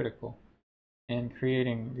very critical in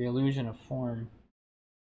creating the illusion of form.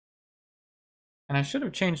 And I should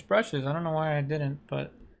have changed brushes. I don't know why I didn't,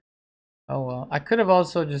 but oh well. I could have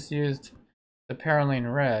also just used the Cerulean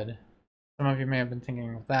Red. Some of you may have been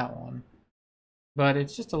thinking of that one. But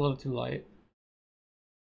it's just a little too light.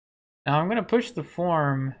 Now I'm going to push the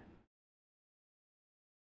form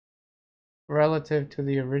relative to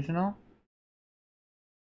the original.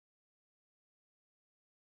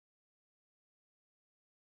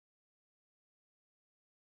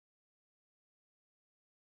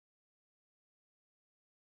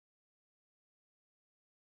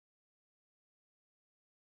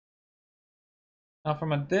 Now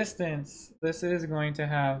from a distance, this is going to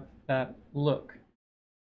have that look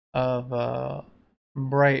of a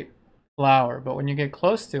bright flower, but when you get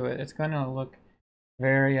close to it, it's going to look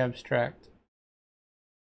very abstract.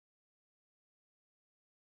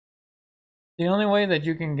 The only way that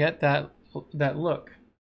you can get that look,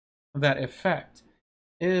 that effect,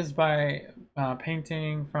 is by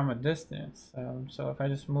painting from a distance. So if I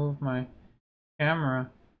just move my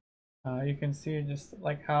camera, you can see just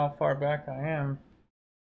like how far back I am.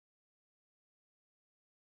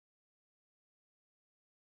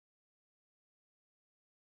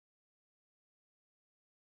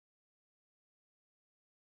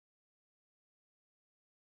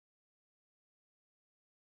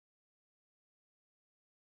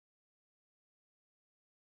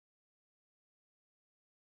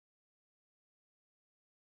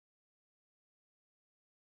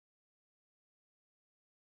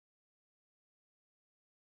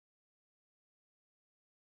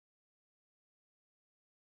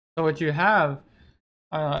 So what you have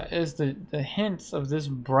is the hints of this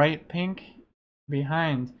bright pink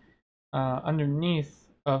behind, underneath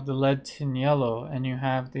of the lead tin yellow, and you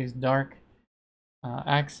have these dark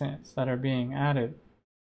accents that are being added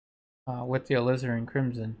with the Alizarin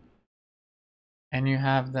Crimson. And you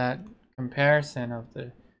have that comparison of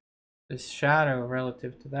this shadow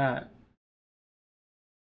relative to that.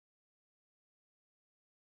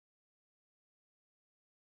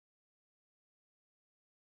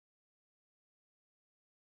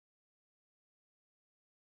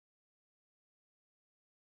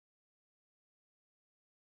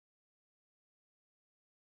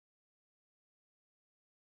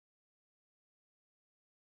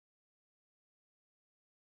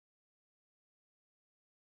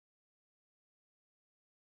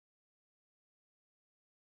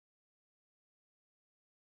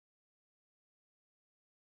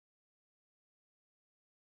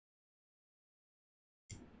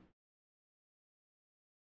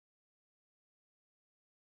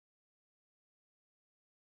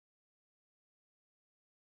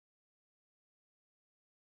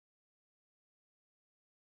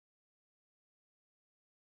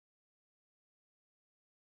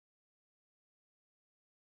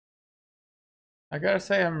 I gotta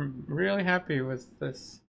say, I'm really happy with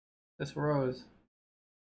this rose.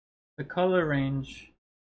 The color range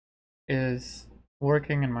is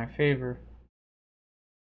working in my favor.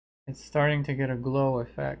 It's starting to get a glow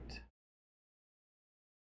effect.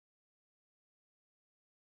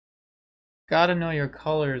 Gotta know your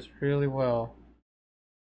colors really well.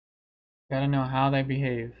 Gotta know how they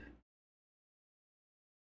behave.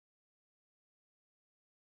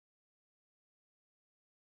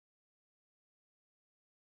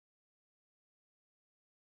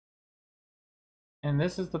 And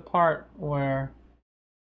this is the part where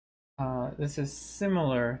this is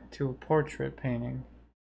similar to a portrait painting.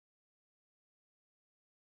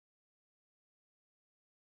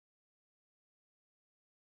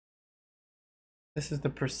 This is the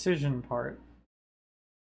precision part.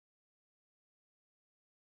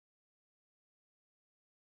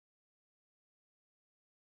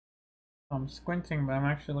 I'm squinting, but I'm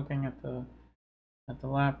actually looking at the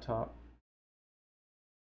laptop.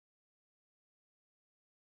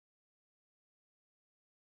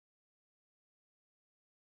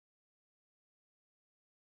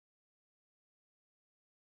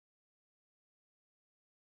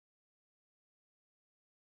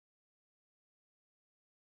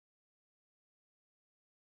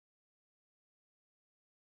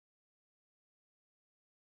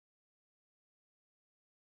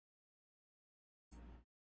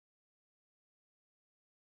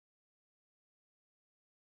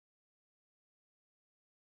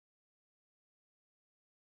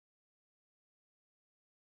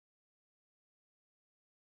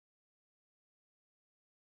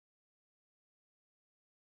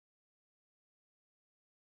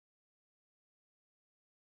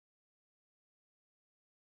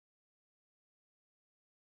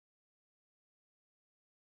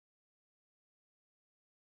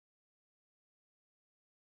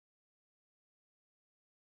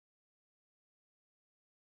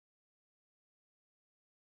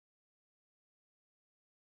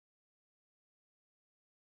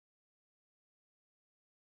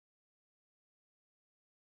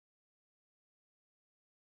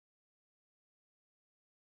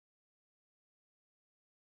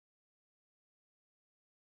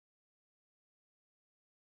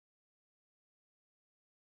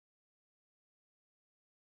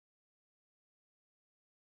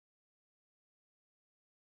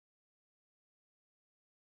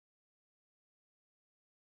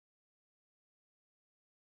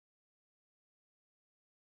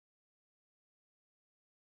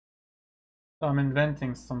 So I'm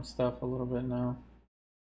inventing some stuff a little bit now.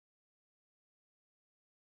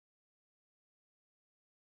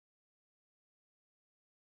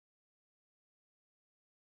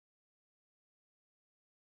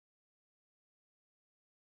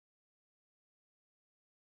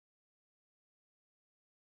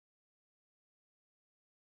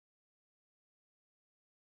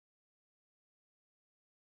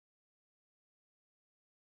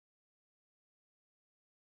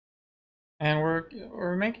 And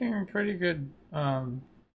we're making pretty good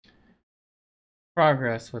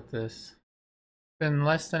progress with this. It's been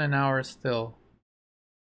less than an hour still.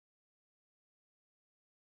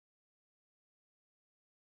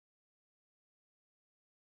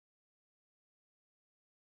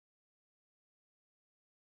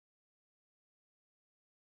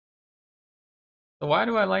 So why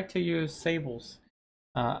do I like to use sables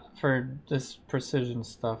for this precision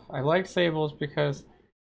stuff? I like sables because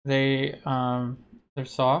they're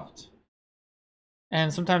soft,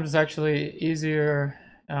 and sometimes it's actually easier.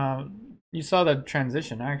 You saw the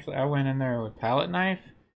transition. Actually, I went in there with palette knife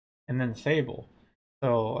and then sable.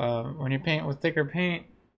 So when you paint with thicker paint,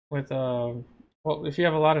 with well, if you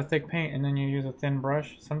have a lot of thick paint and then you use a thin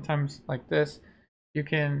brush, sometimes like this, you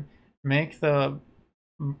can make the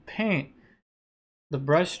paint, the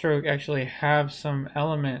brush stroke actually have some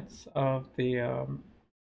elements of the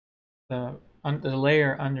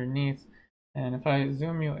layer underneath. And if I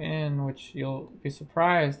zoom you in, which you'll be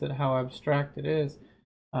surprised at how abstract it is,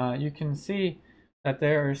 you can see that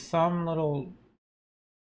there are some little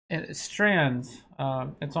strands.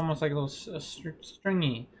 It's almost like little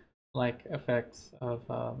stringy like effects of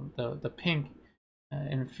the pink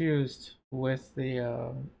infused with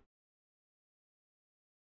the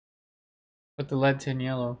lead tin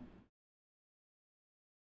yellow.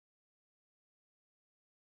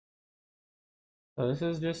 So this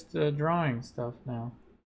is just drawing stuff now.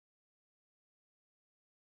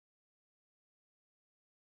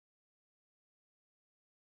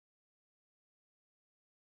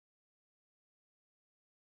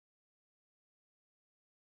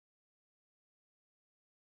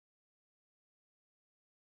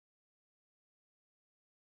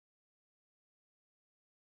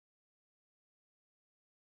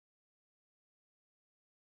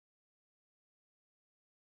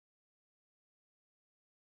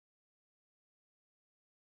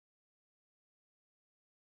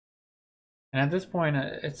 And at this point,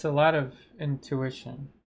 it's a lot of intuition.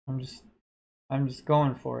 I'm just I'm just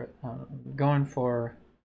going for it. I'm going for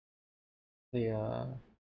the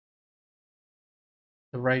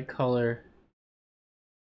the right color,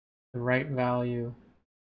 the right value,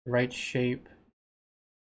 the right shape.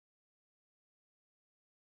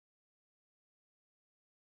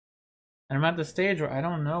 And I'm at the stage where I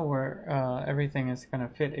don't know where everything is going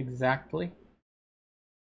to fit exactly.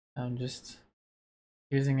 I'm just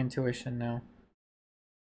using intuition now.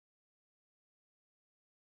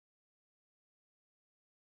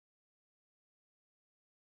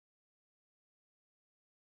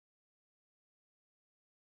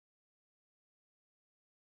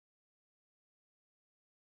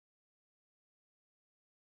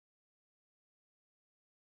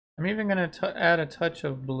 I'm even going to add a touch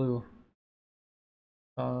of blue.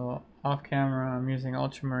 So off camera, I'm using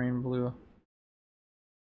ultramarine blue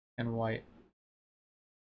and white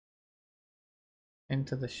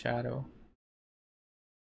into the shadow.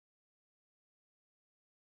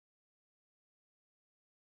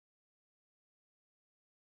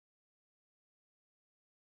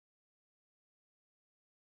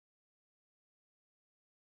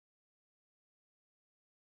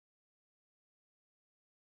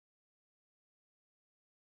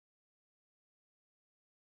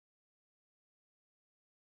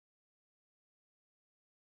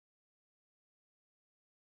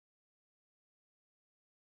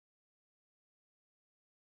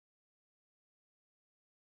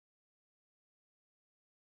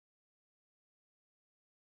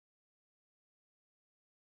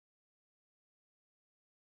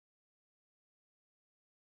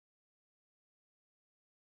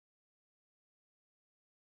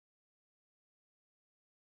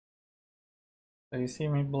 So you see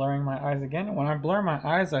me blurring my eyes again. And when I blur my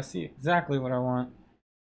eyes, I see exactly what I want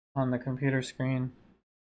on the computer screen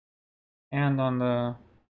and on the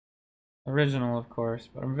original, of course.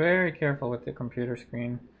 But I'm very careful with the computer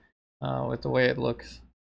screen, with the way it looks.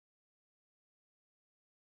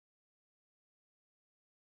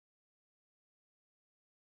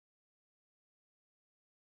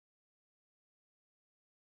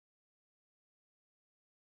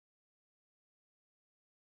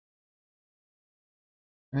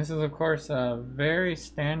 And this is, of course, a very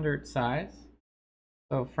standard size.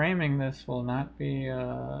 So framing this will not be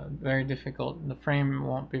very difficult. The frame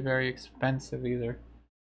won't be very expensive either.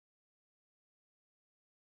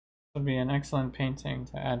 This will be an excellent painting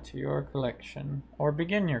to add to your collection or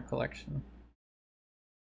begin your collection.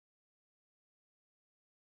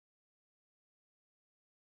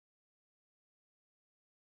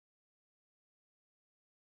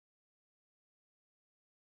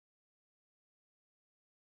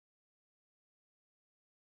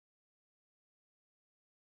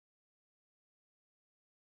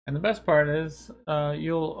 And the best part is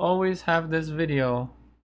you'll always have this video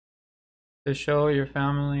to show your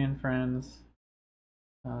family and friends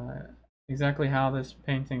exactly how this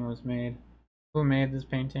painting was made, who made this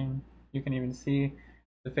painting. You can even see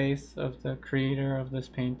the face of the creator of this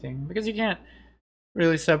painting, because you can't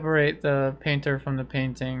really separate the painter from the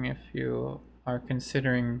painting if you are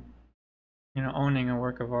considering, owning a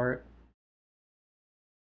work of art.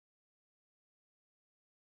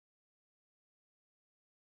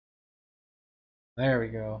 There we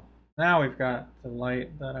go. Now we've got the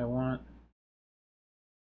light that I want.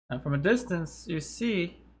 And from a distance, you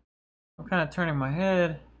see, I'm kind of turning my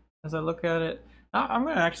head as I look at it. I'm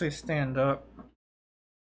going to actually stand up.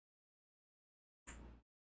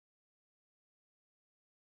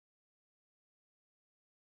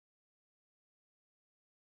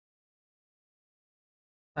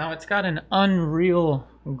 Now it's got an unreal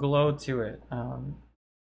glow to it,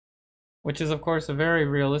 which is of course a very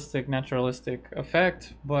realistic, naturalistic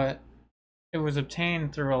effect, but it was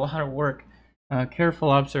obtained through a lot of work,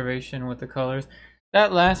 careful observation with the colors.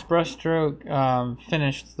 That last brush stroke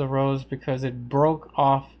finished the rose because it broke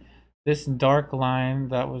off this dark line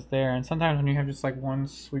that was there. And sometimes when you have just like one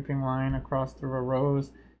sweeping line across through a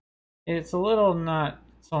rose, it's a little not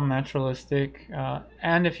so naturalistic.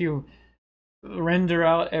 And if you render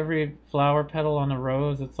out every flower petal on a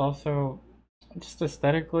rose, it's also just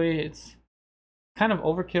aesthetically, it's kind of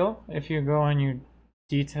overkill. If you go and you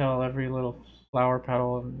detail every little flower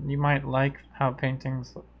petal, you might like how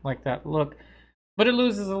paintings like that look, but it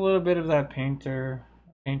loses a little bit of that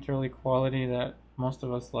painterly quality that most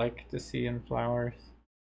of us like to see in flowers.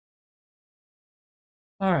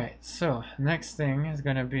 Alright, so next thing is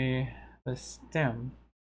going to be the stem.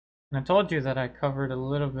 And I told you that I covered a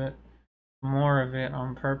little bit more of it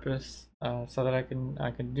on purpose so that I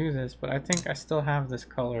could do this, but I think I still have this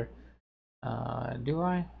color. Do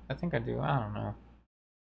I? I think I do. I don't know.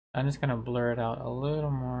 I'm just gonna blur it out a little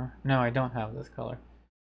more. No, I don't have this color.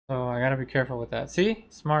 So I gotta be careful with that. See?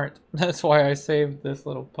 Smart. That's why I saved this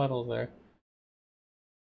little puddle there.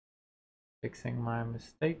 Fixing my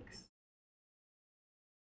mistakes.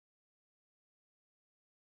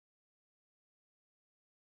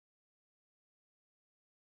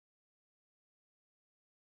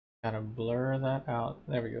 Gotta blur that out.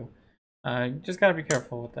 There we go. Just gotta be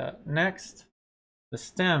careful with that. Next, the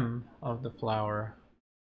stem of the flower.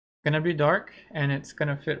 Gonna be dark, and it's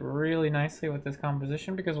gonna fit really nicely with this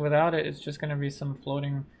composition, because without it, it's just gonna be some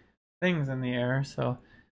floating things in the air. So,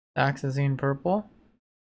 Dioxazine purple,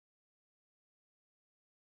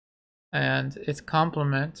 and its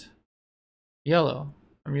complement yellow.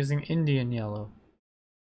 I'm using Indian yellow.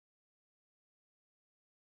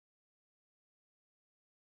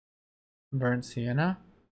 Burnt sienna.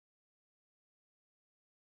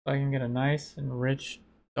 So I can get a nice and rich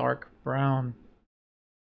dark brown.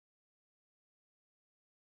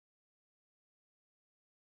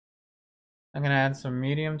 I'm gonna add some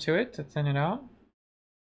medium to it to thin it out.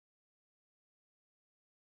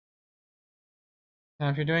 Now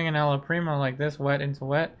if you're doing an alla prima like this, wet into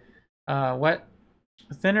wet,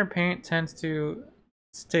 thinner paint tends to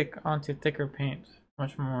stick onto thicker paint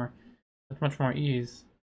with much more ease.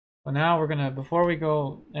 But now we're gonna, before we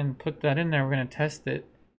go and put that in there, we're gonna test it.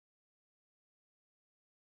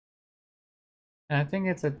 And I think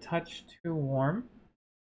it's a touch too warm.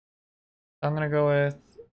 So I'm gonna go with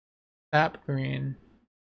Sap Green.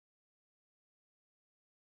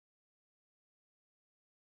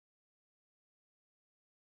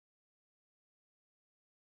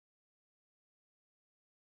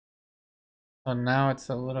 So now it's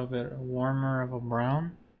a little bit warmer of a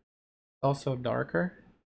brown. Also darker.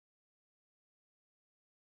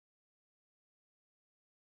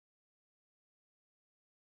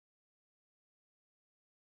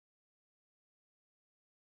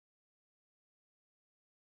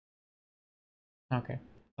 Okay,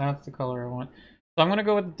 that's the color I want. So I'm gonna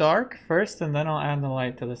go with dark first, and then I'll add the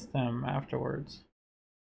light to the stem afterwards.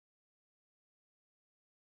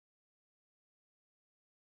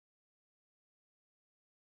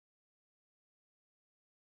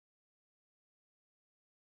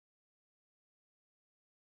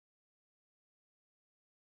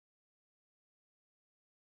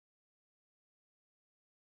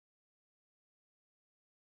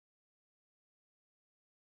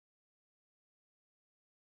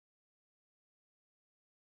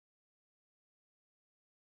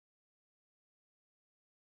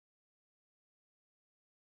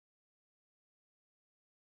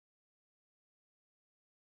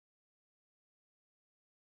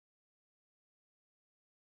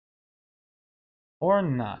 Or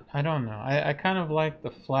not. I don't know. I kind of like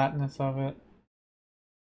the flatness of it.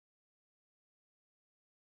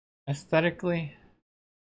 Aesthetically,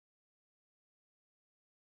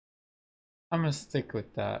 I'm gonna stick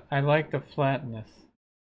with that. I like the flatness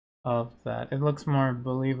of that. It looks more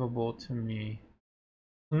believable to me.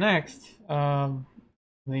 Next,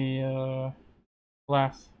 the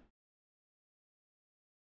glass.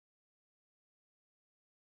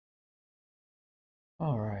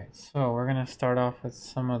 Alright, so we're gonna start off with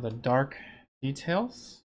some of the dark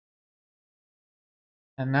details.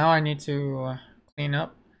 And now I need to clean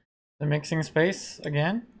up the mixing space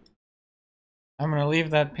again. I'm gonna leave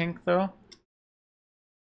that pink though.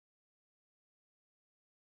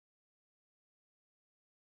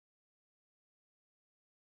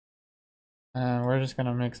 And we're just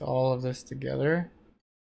gonna mix all of this together.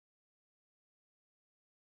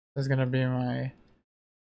 This is gonna be my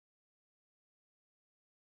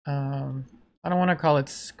I don't want to call it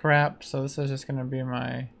scrap, so this is just gonna be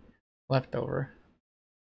my leftover.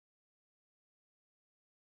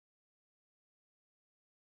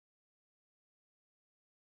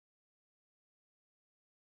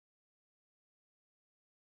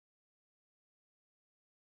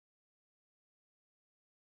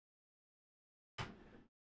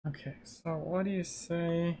 Okay, so what do you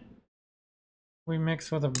say we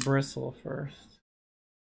mix with a bristle first?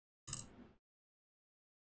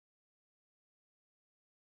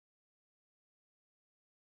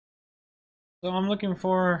 So I'm looking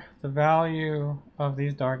for the value of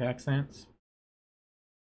these dark accents.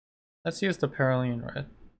 Let's use the Cerulean Red.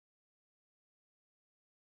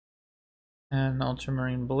 And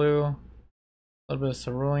Ultramarine Blue. A little bit of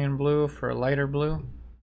Cerulean Blue for a lighter blue.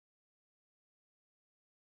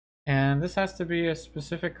 And this has to be a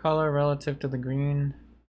specific color relative to the green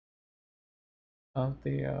of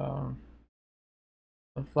the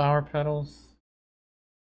flower petals.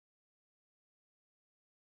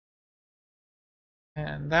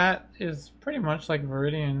 And that is pretty much like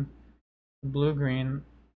Viridian blue-green.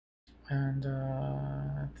 And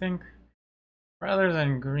I think rather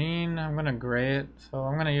than green, I'm going to gray it. So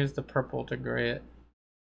I'm going to use the purple to gray it.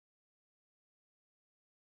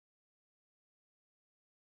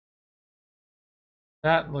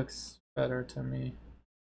 That looks better to me.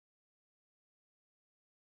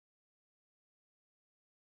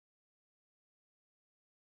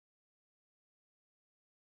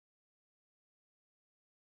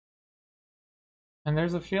 And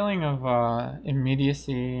there's a feeling of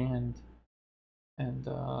immediacy and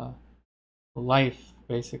life,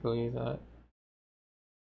 basically, that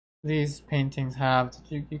these paintings have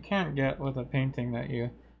that you can't get with a painting that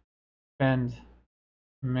you spend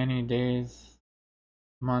many days,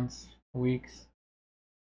 months, weeks.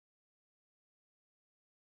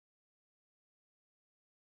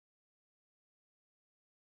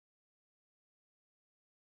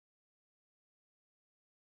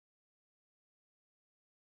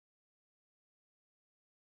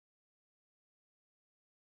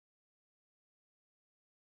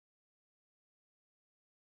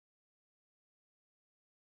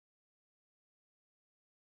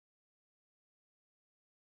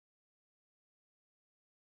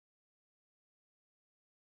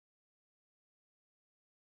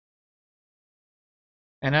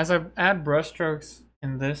 And as I add brush strokes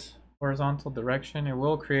in this horizontal direction, it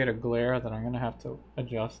will create a glare that I'm going to have to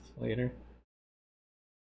adjust later.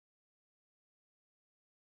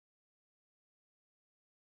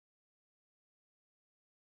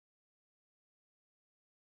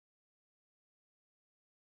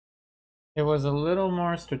 It was a little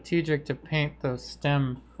more strategic to paint the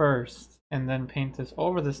stem first and then paint this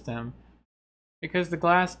over the stem, because the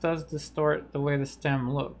glass does distort the way the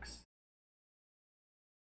stem looks.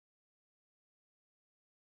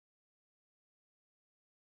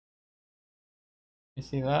 You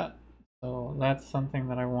see that? So that's something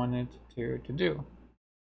that I wanted to do.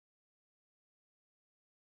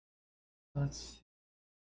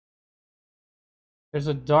 There's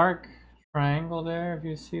a dark triangle there, if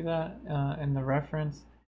you see that in the reference.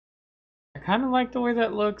 I kind of like the way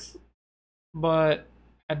that looks, but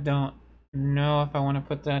I don't know if I want to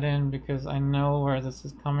put that in because I know where this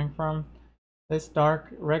is coming from. This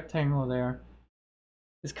dark rectangle there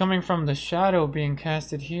is coming from the shadow being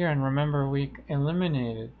casted here, and remember we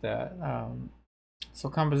eliminated that. So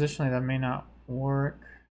compositionally that may not work.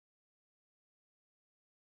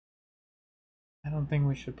 I don't think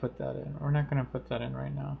we should put that in. We're not going to put that in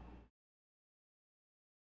right now.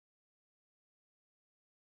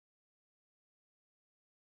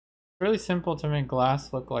 It's really simple to make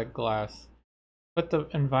glass look like glass. Put the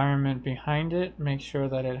environment behind it, make sure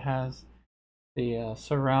that it has the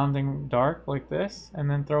surrounding dark like this, and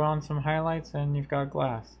then throw on some highlights and you've got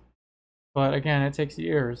glass. But again, it takes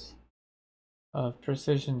years of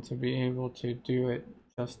precision to be able to do it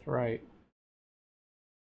just right.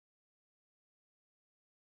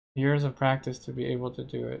 Years of practice to be able to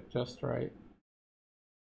do it just right.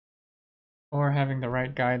 Or having the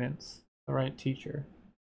right guidance, the right teacher.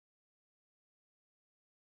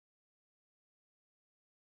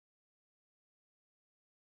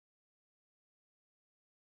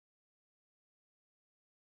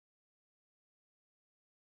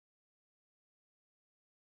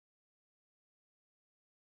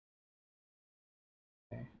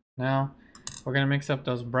 Okay. Now we're going to mix up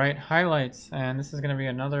those bright highlights, and this is going to be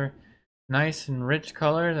another nice and rich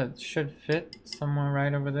color that should fit somewhere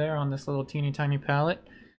right over there on this little teeny tiny palette.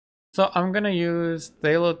 So I'm going to use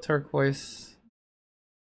Pthalo Turquoise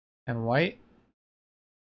and white,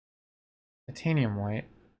 titanium white.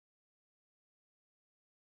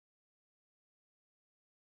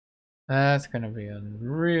 That's going to be a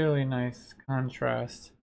really nice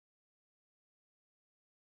contrast.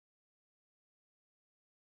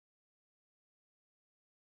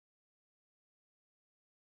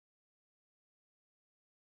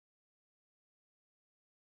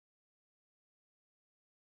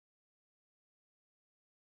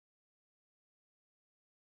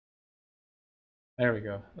 There we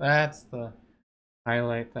go. That's the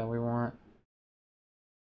highlight that we want.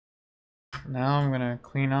 Now I'm going to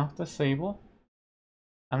clean off the Sable.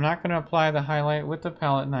 I'm not going to apply the highlight with the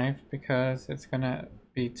palette knife because it's going to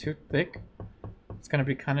be too thick. It's going to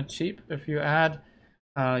be kind of cheap. If you add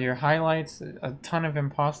your highlights, a ton of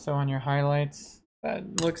impasto on your highlights,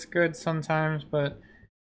 that looks good sometimes, but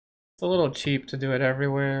it's a little cheap to do it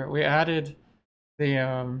everywhere. We added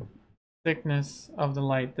the thickness of the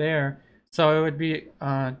light there, so it would be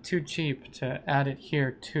too cheap to add it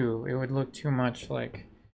here too. It would look too much like,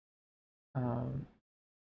 I don't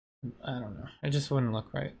know, it just wouldn't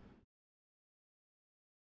look right.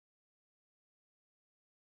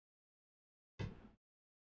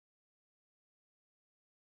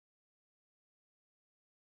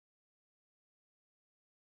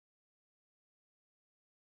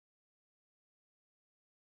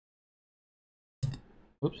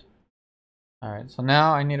 Oops. Alright, so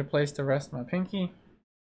now I need a place to rest my pinky.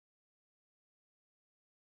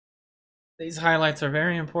 These highlights are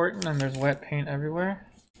very important and there's wet paint everywhere.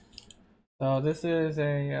 So this is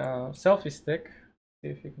a selfie stick.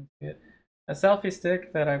 See if you can see it. A selfie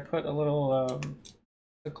stick that I put a little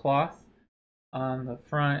cloth on the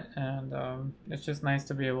front, and it's just nice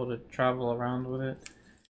to be able to travel around with it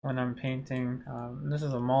when I'm painting. This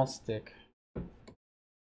is a mall stick.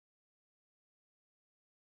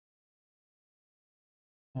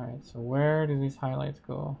 Alright, so where do these highlights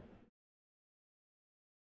go?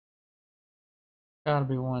 Gotta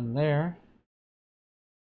be one there.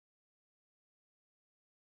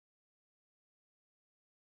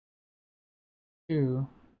 Two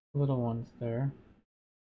little ones there.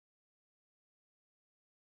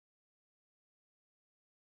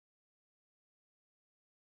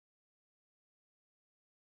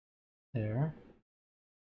 There.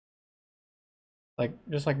 Like,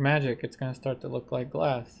 just like magic, it's gonna start to look like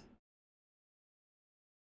glass.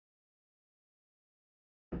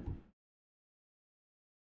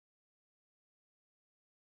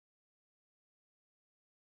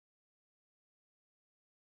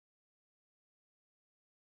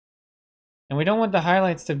 And we don't want the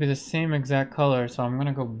highlights to be the same exact color, so I'm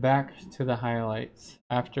gonna go back to the highlights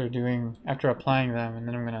after applying them, and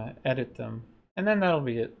then I'm gonna edit them. And then that'll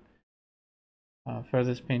be it. For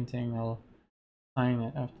this painting, I'll sign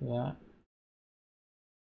it after that.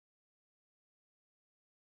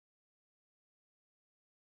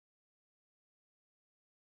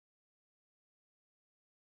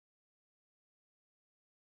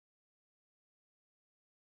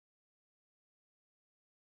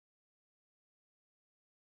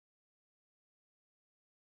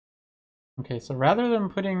 Okay, so rather than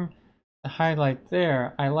putting the highlight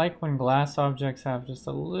there, I like when glass objects have just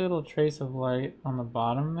a little trace of light on the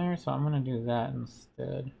bottom there, so I'm going to do that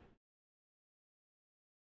instead.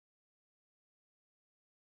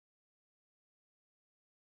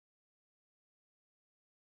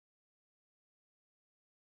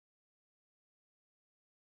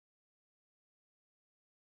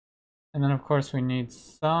 And then of course we need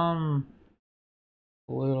some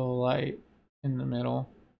little light in the middle.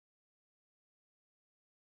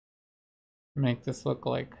 Make this look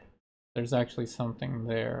like there's actually something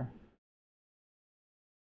there.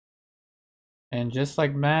 And just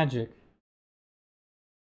like magic,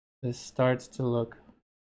 this starts to look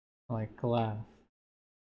like glass.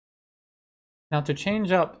 Now to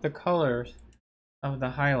change up the colors of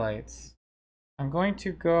the highlights, I'm going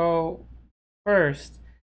to go first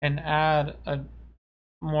and add a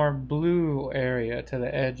more blue area to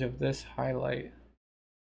the edge of this highlight.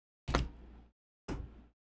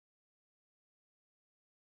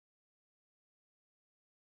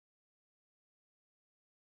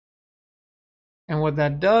 And what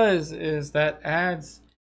that does is that adds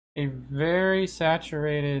a very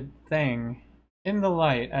saturated thing in the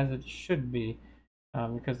light, as it should be,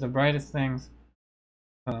 because the brightest things,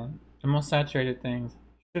 the most saturated things,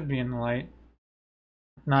 should be in the light,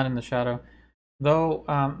 not in the shadow. Though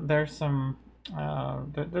there's some,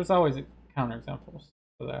 there's always counterexamples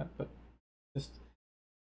for that, but just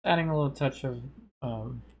adding a little touch of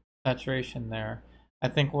saturation there, I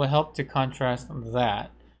think will help to contrast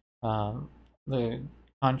that. The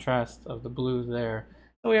contrast of the blue there.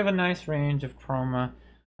 So we have a nice range of chroma.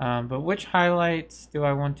 But which highlights do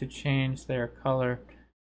I want to change their color?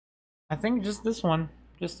 I think just this one,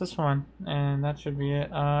 and that should be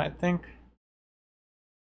it. I think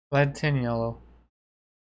lead tin yellow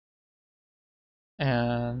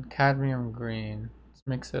and cadmium green. Let's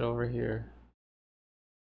mix it over here.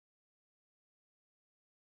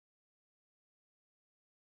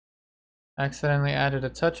 Accidentally added a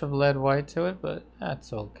touch of lead white to it, but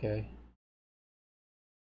that's okay.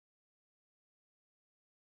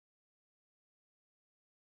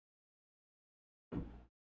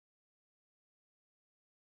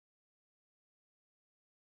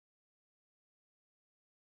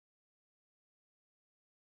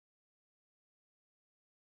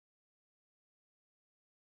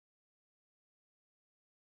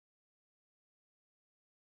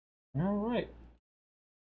 Alright,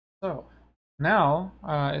 so now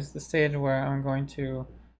is the stage where I'm going to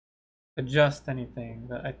adjust anything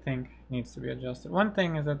that I think needs to be adjusted. One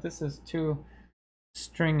thing is that this is too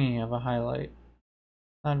stringy of a highlight,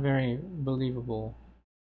 not very believable.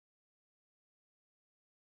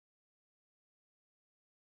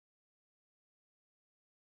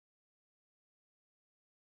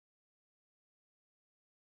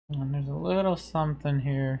 And there's a little something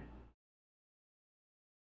here.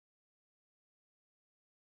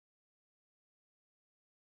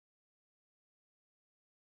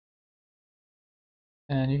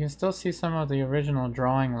 And you can still see some of the original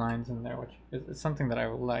drawing lines in there, which is something that I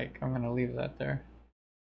like. I'm going to leave that there.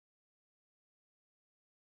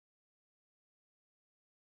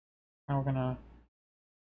 Now we're going to...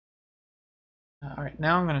 Alright,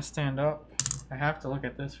 now I'm going to stand up. I have to look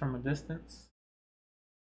at this from a distance.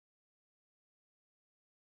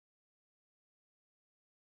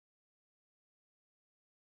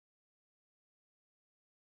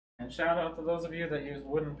 And shout out to those of you that use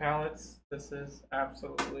wooden palettes. This is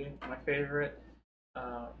absolutely my favorite.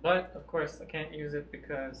 But, of course, I can't use it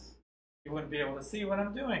because you wouldn't be able to see what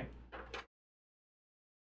I'm doing.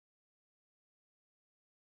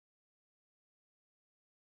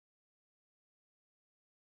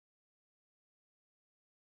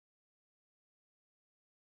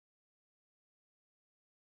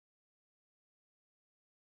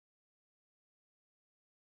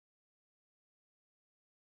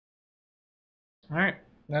 Alright,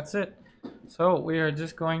 that's it. So we are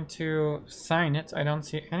just going to sign it. I don't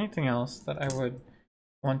see anything else that I would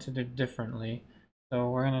want to do differently. So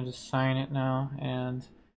we're going to just sign it now, and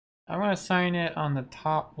I'm going to sign it on the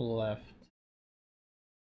top left.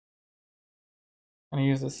 I'm going to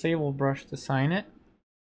use the Sable brush to sign it.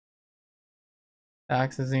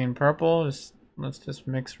 Dioxazine purple, let's just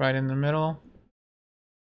mix right in the middle.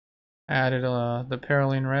 Added the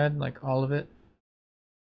Cerulean Red, like all of it.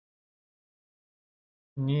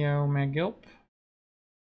 Neo-Megilp,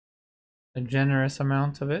 a generous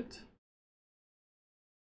amount of it.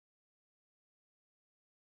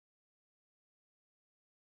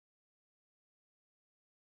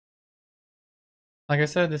 Like I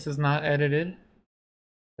said, this is not edited,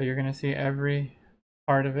 so you're going to see every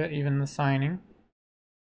part of it, even the signing.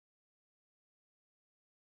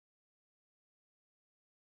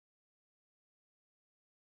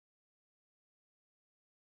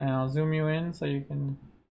 And I'll zoom you in so you can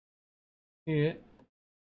see it.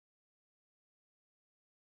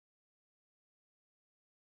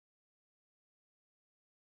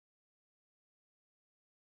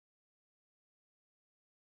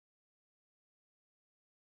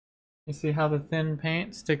 You see how the thin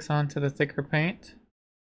paint sticks onto the thicker paint?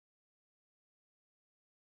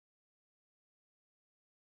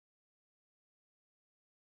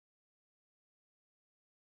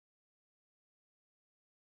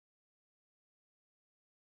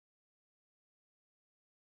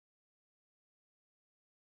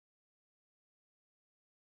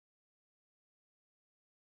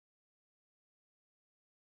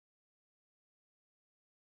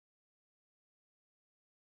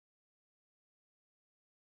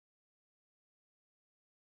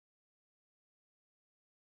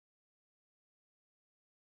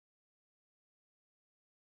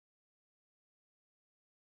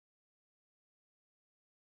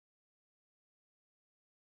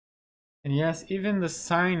 And yes, even the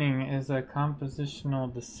signing is a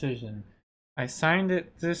compositional decision. I signed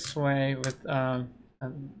it this way with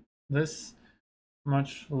this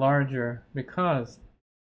much larger because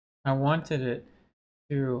I wanted it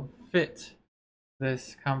to fit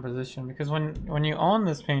this composition. Because when you own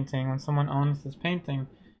this painting, when someone owns this painting,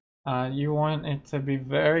 you want it to be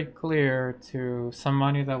very clear to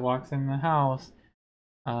somebody that walks in the house,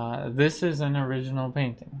 this is an original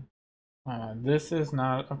painting. This is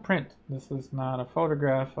not a print. This is not a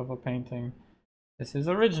photograph of a painting. This is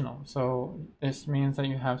original. So this means that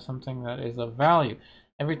you have something that is of value.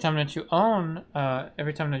 Every time that you own,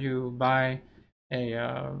 every time that you buy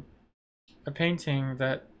a painting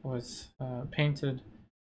that was painted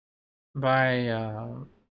by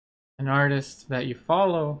an artist that you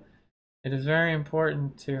follow, it is very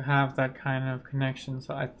important to have that kind of connection.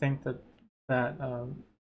 So I think that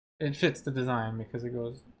it fits the design because it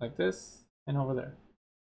goes like this and over there.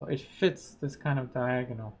 So it fits this kind of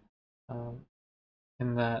diagonal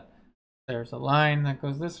in that there's a line that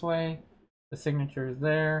goes this way, the signature is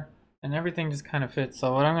there, and everything just kind of fits.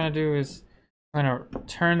 So what I'm going to do is I'm going to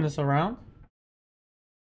turn this around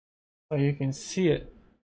so you can see it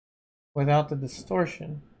without the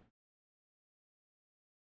distortion.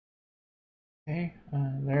 Okay,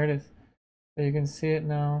 there it is. So you can see it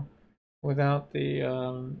now without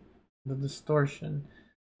the distortion.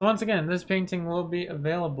 Once again, this painting will be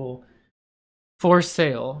available for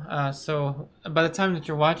sale. So by the time that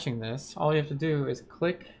you're watching this, all you have to do is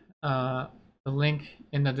click the link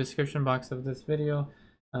in the description box of this video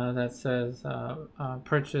that says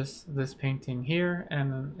purchase this painting here,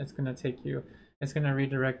 and then it's going to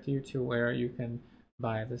redirect you to where you can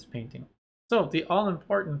buy this painting. So the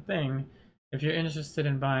all-important thing, if you're interested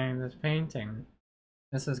in buying this painting,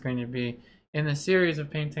 this is going to be in the series of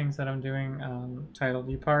paintings that I'm doing titled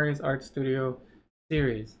Yupari's Art Studio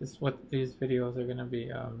Series. This is what these videos are going to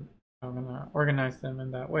be. I'm going to organize them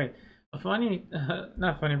in that way. A funny,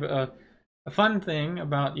 not funny, but a fun thing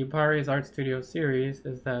about Yupari's Art Studio Series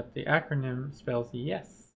is that the acronym spells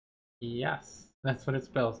yes. Yes, that's what it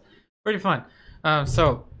spells. Pretty fun.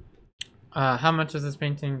 So how much is this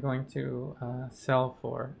painting going to sell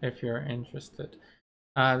for if you're interested?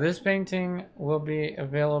 This painting will be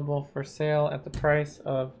available for sale at the price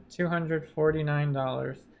of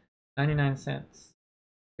 $249.99.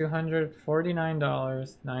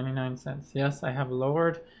 $249.99. Yes, I have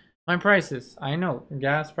lowered my prices. I know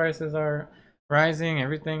gas prices are rising,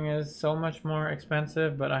 everything is so much more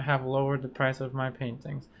expensive, but I have lowered the price of my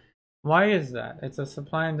paintings. Why is that? It's a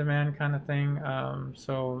supply and demand kind of thing,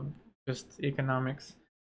 so just economics.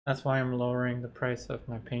 That's why I'm lowering the price of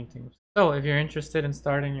my paintings. So if you're interested in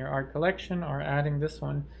starting your art collection or adding this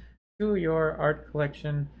one to your art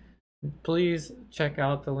collection, please check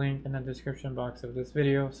out the link in the description box of this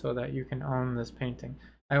video so that you can own this painting.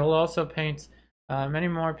 I will also paint many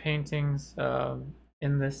more paintings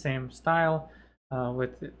in this same style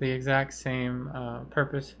with the exact same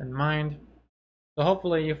purpose in mind. So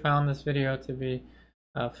hopefully you found this video to be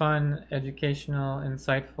fun, educational,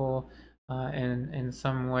 insightful, in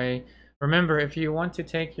some way. Remember, if you want to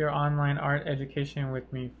take your online art education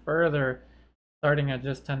with me further, starting at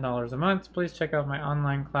just $10 a month, please check out my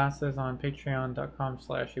online classes on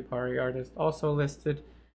patreon.com/YupariArtist, also listed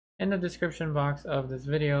in the description box of this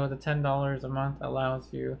video. The $10 a month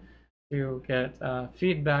allows you to get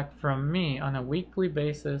feedback from me on a weekly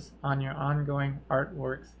basis on your ongoing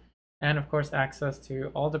artworks, and of course access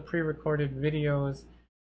to all the pre-recorded videos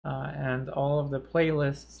and all of the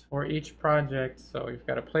playlists for each project. So you've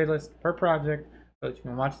got a playlist per project so that you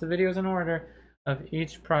can watch the videos in order of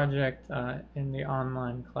each project in the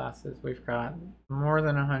online classes. We've got more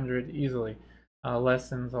than 100 easily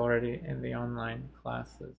lessons already in the online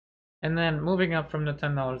classes. And then moving up from the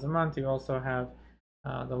 $10 a month, you also have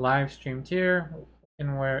the live stream tier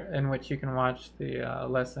in which you can watch the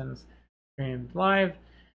lessons streamed live,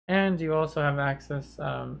 and you also have access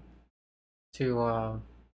to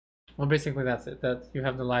well, basically that's it. That you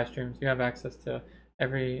have the live streams, you have access to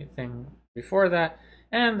everything before that,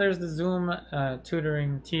 and there's the Zoom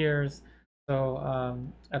tutoring tiers. So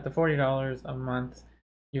at the $40 a month,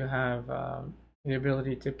 you have the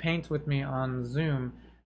ability to paint with me on Zoom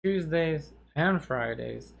Tuesdays and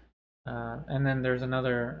Fridays, and then there's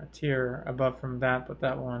another tier above from that, but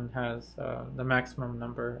that one has the maximum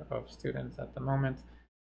number of students at the moment.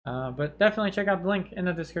 But definitely check out the link in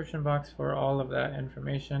the description box for all of that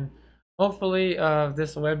information. Hopefully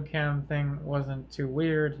this webcam thing wasn't too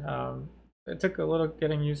weird. It took a little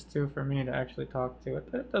getting used to for me to actually talk to it,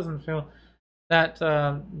 but it doesn't feel that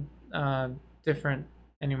different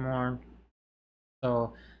anymore.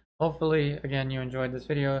 So hopefully, again, you enjoyed this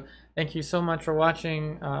video. Thank you so much for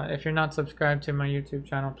watching. If you're not subscribed to my YouTube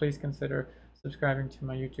channel, please consider subscribing to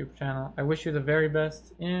my YouTube channel. I wish you the very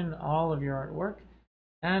best in all of your artwork,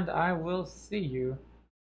 and I will see you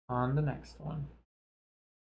on the next one.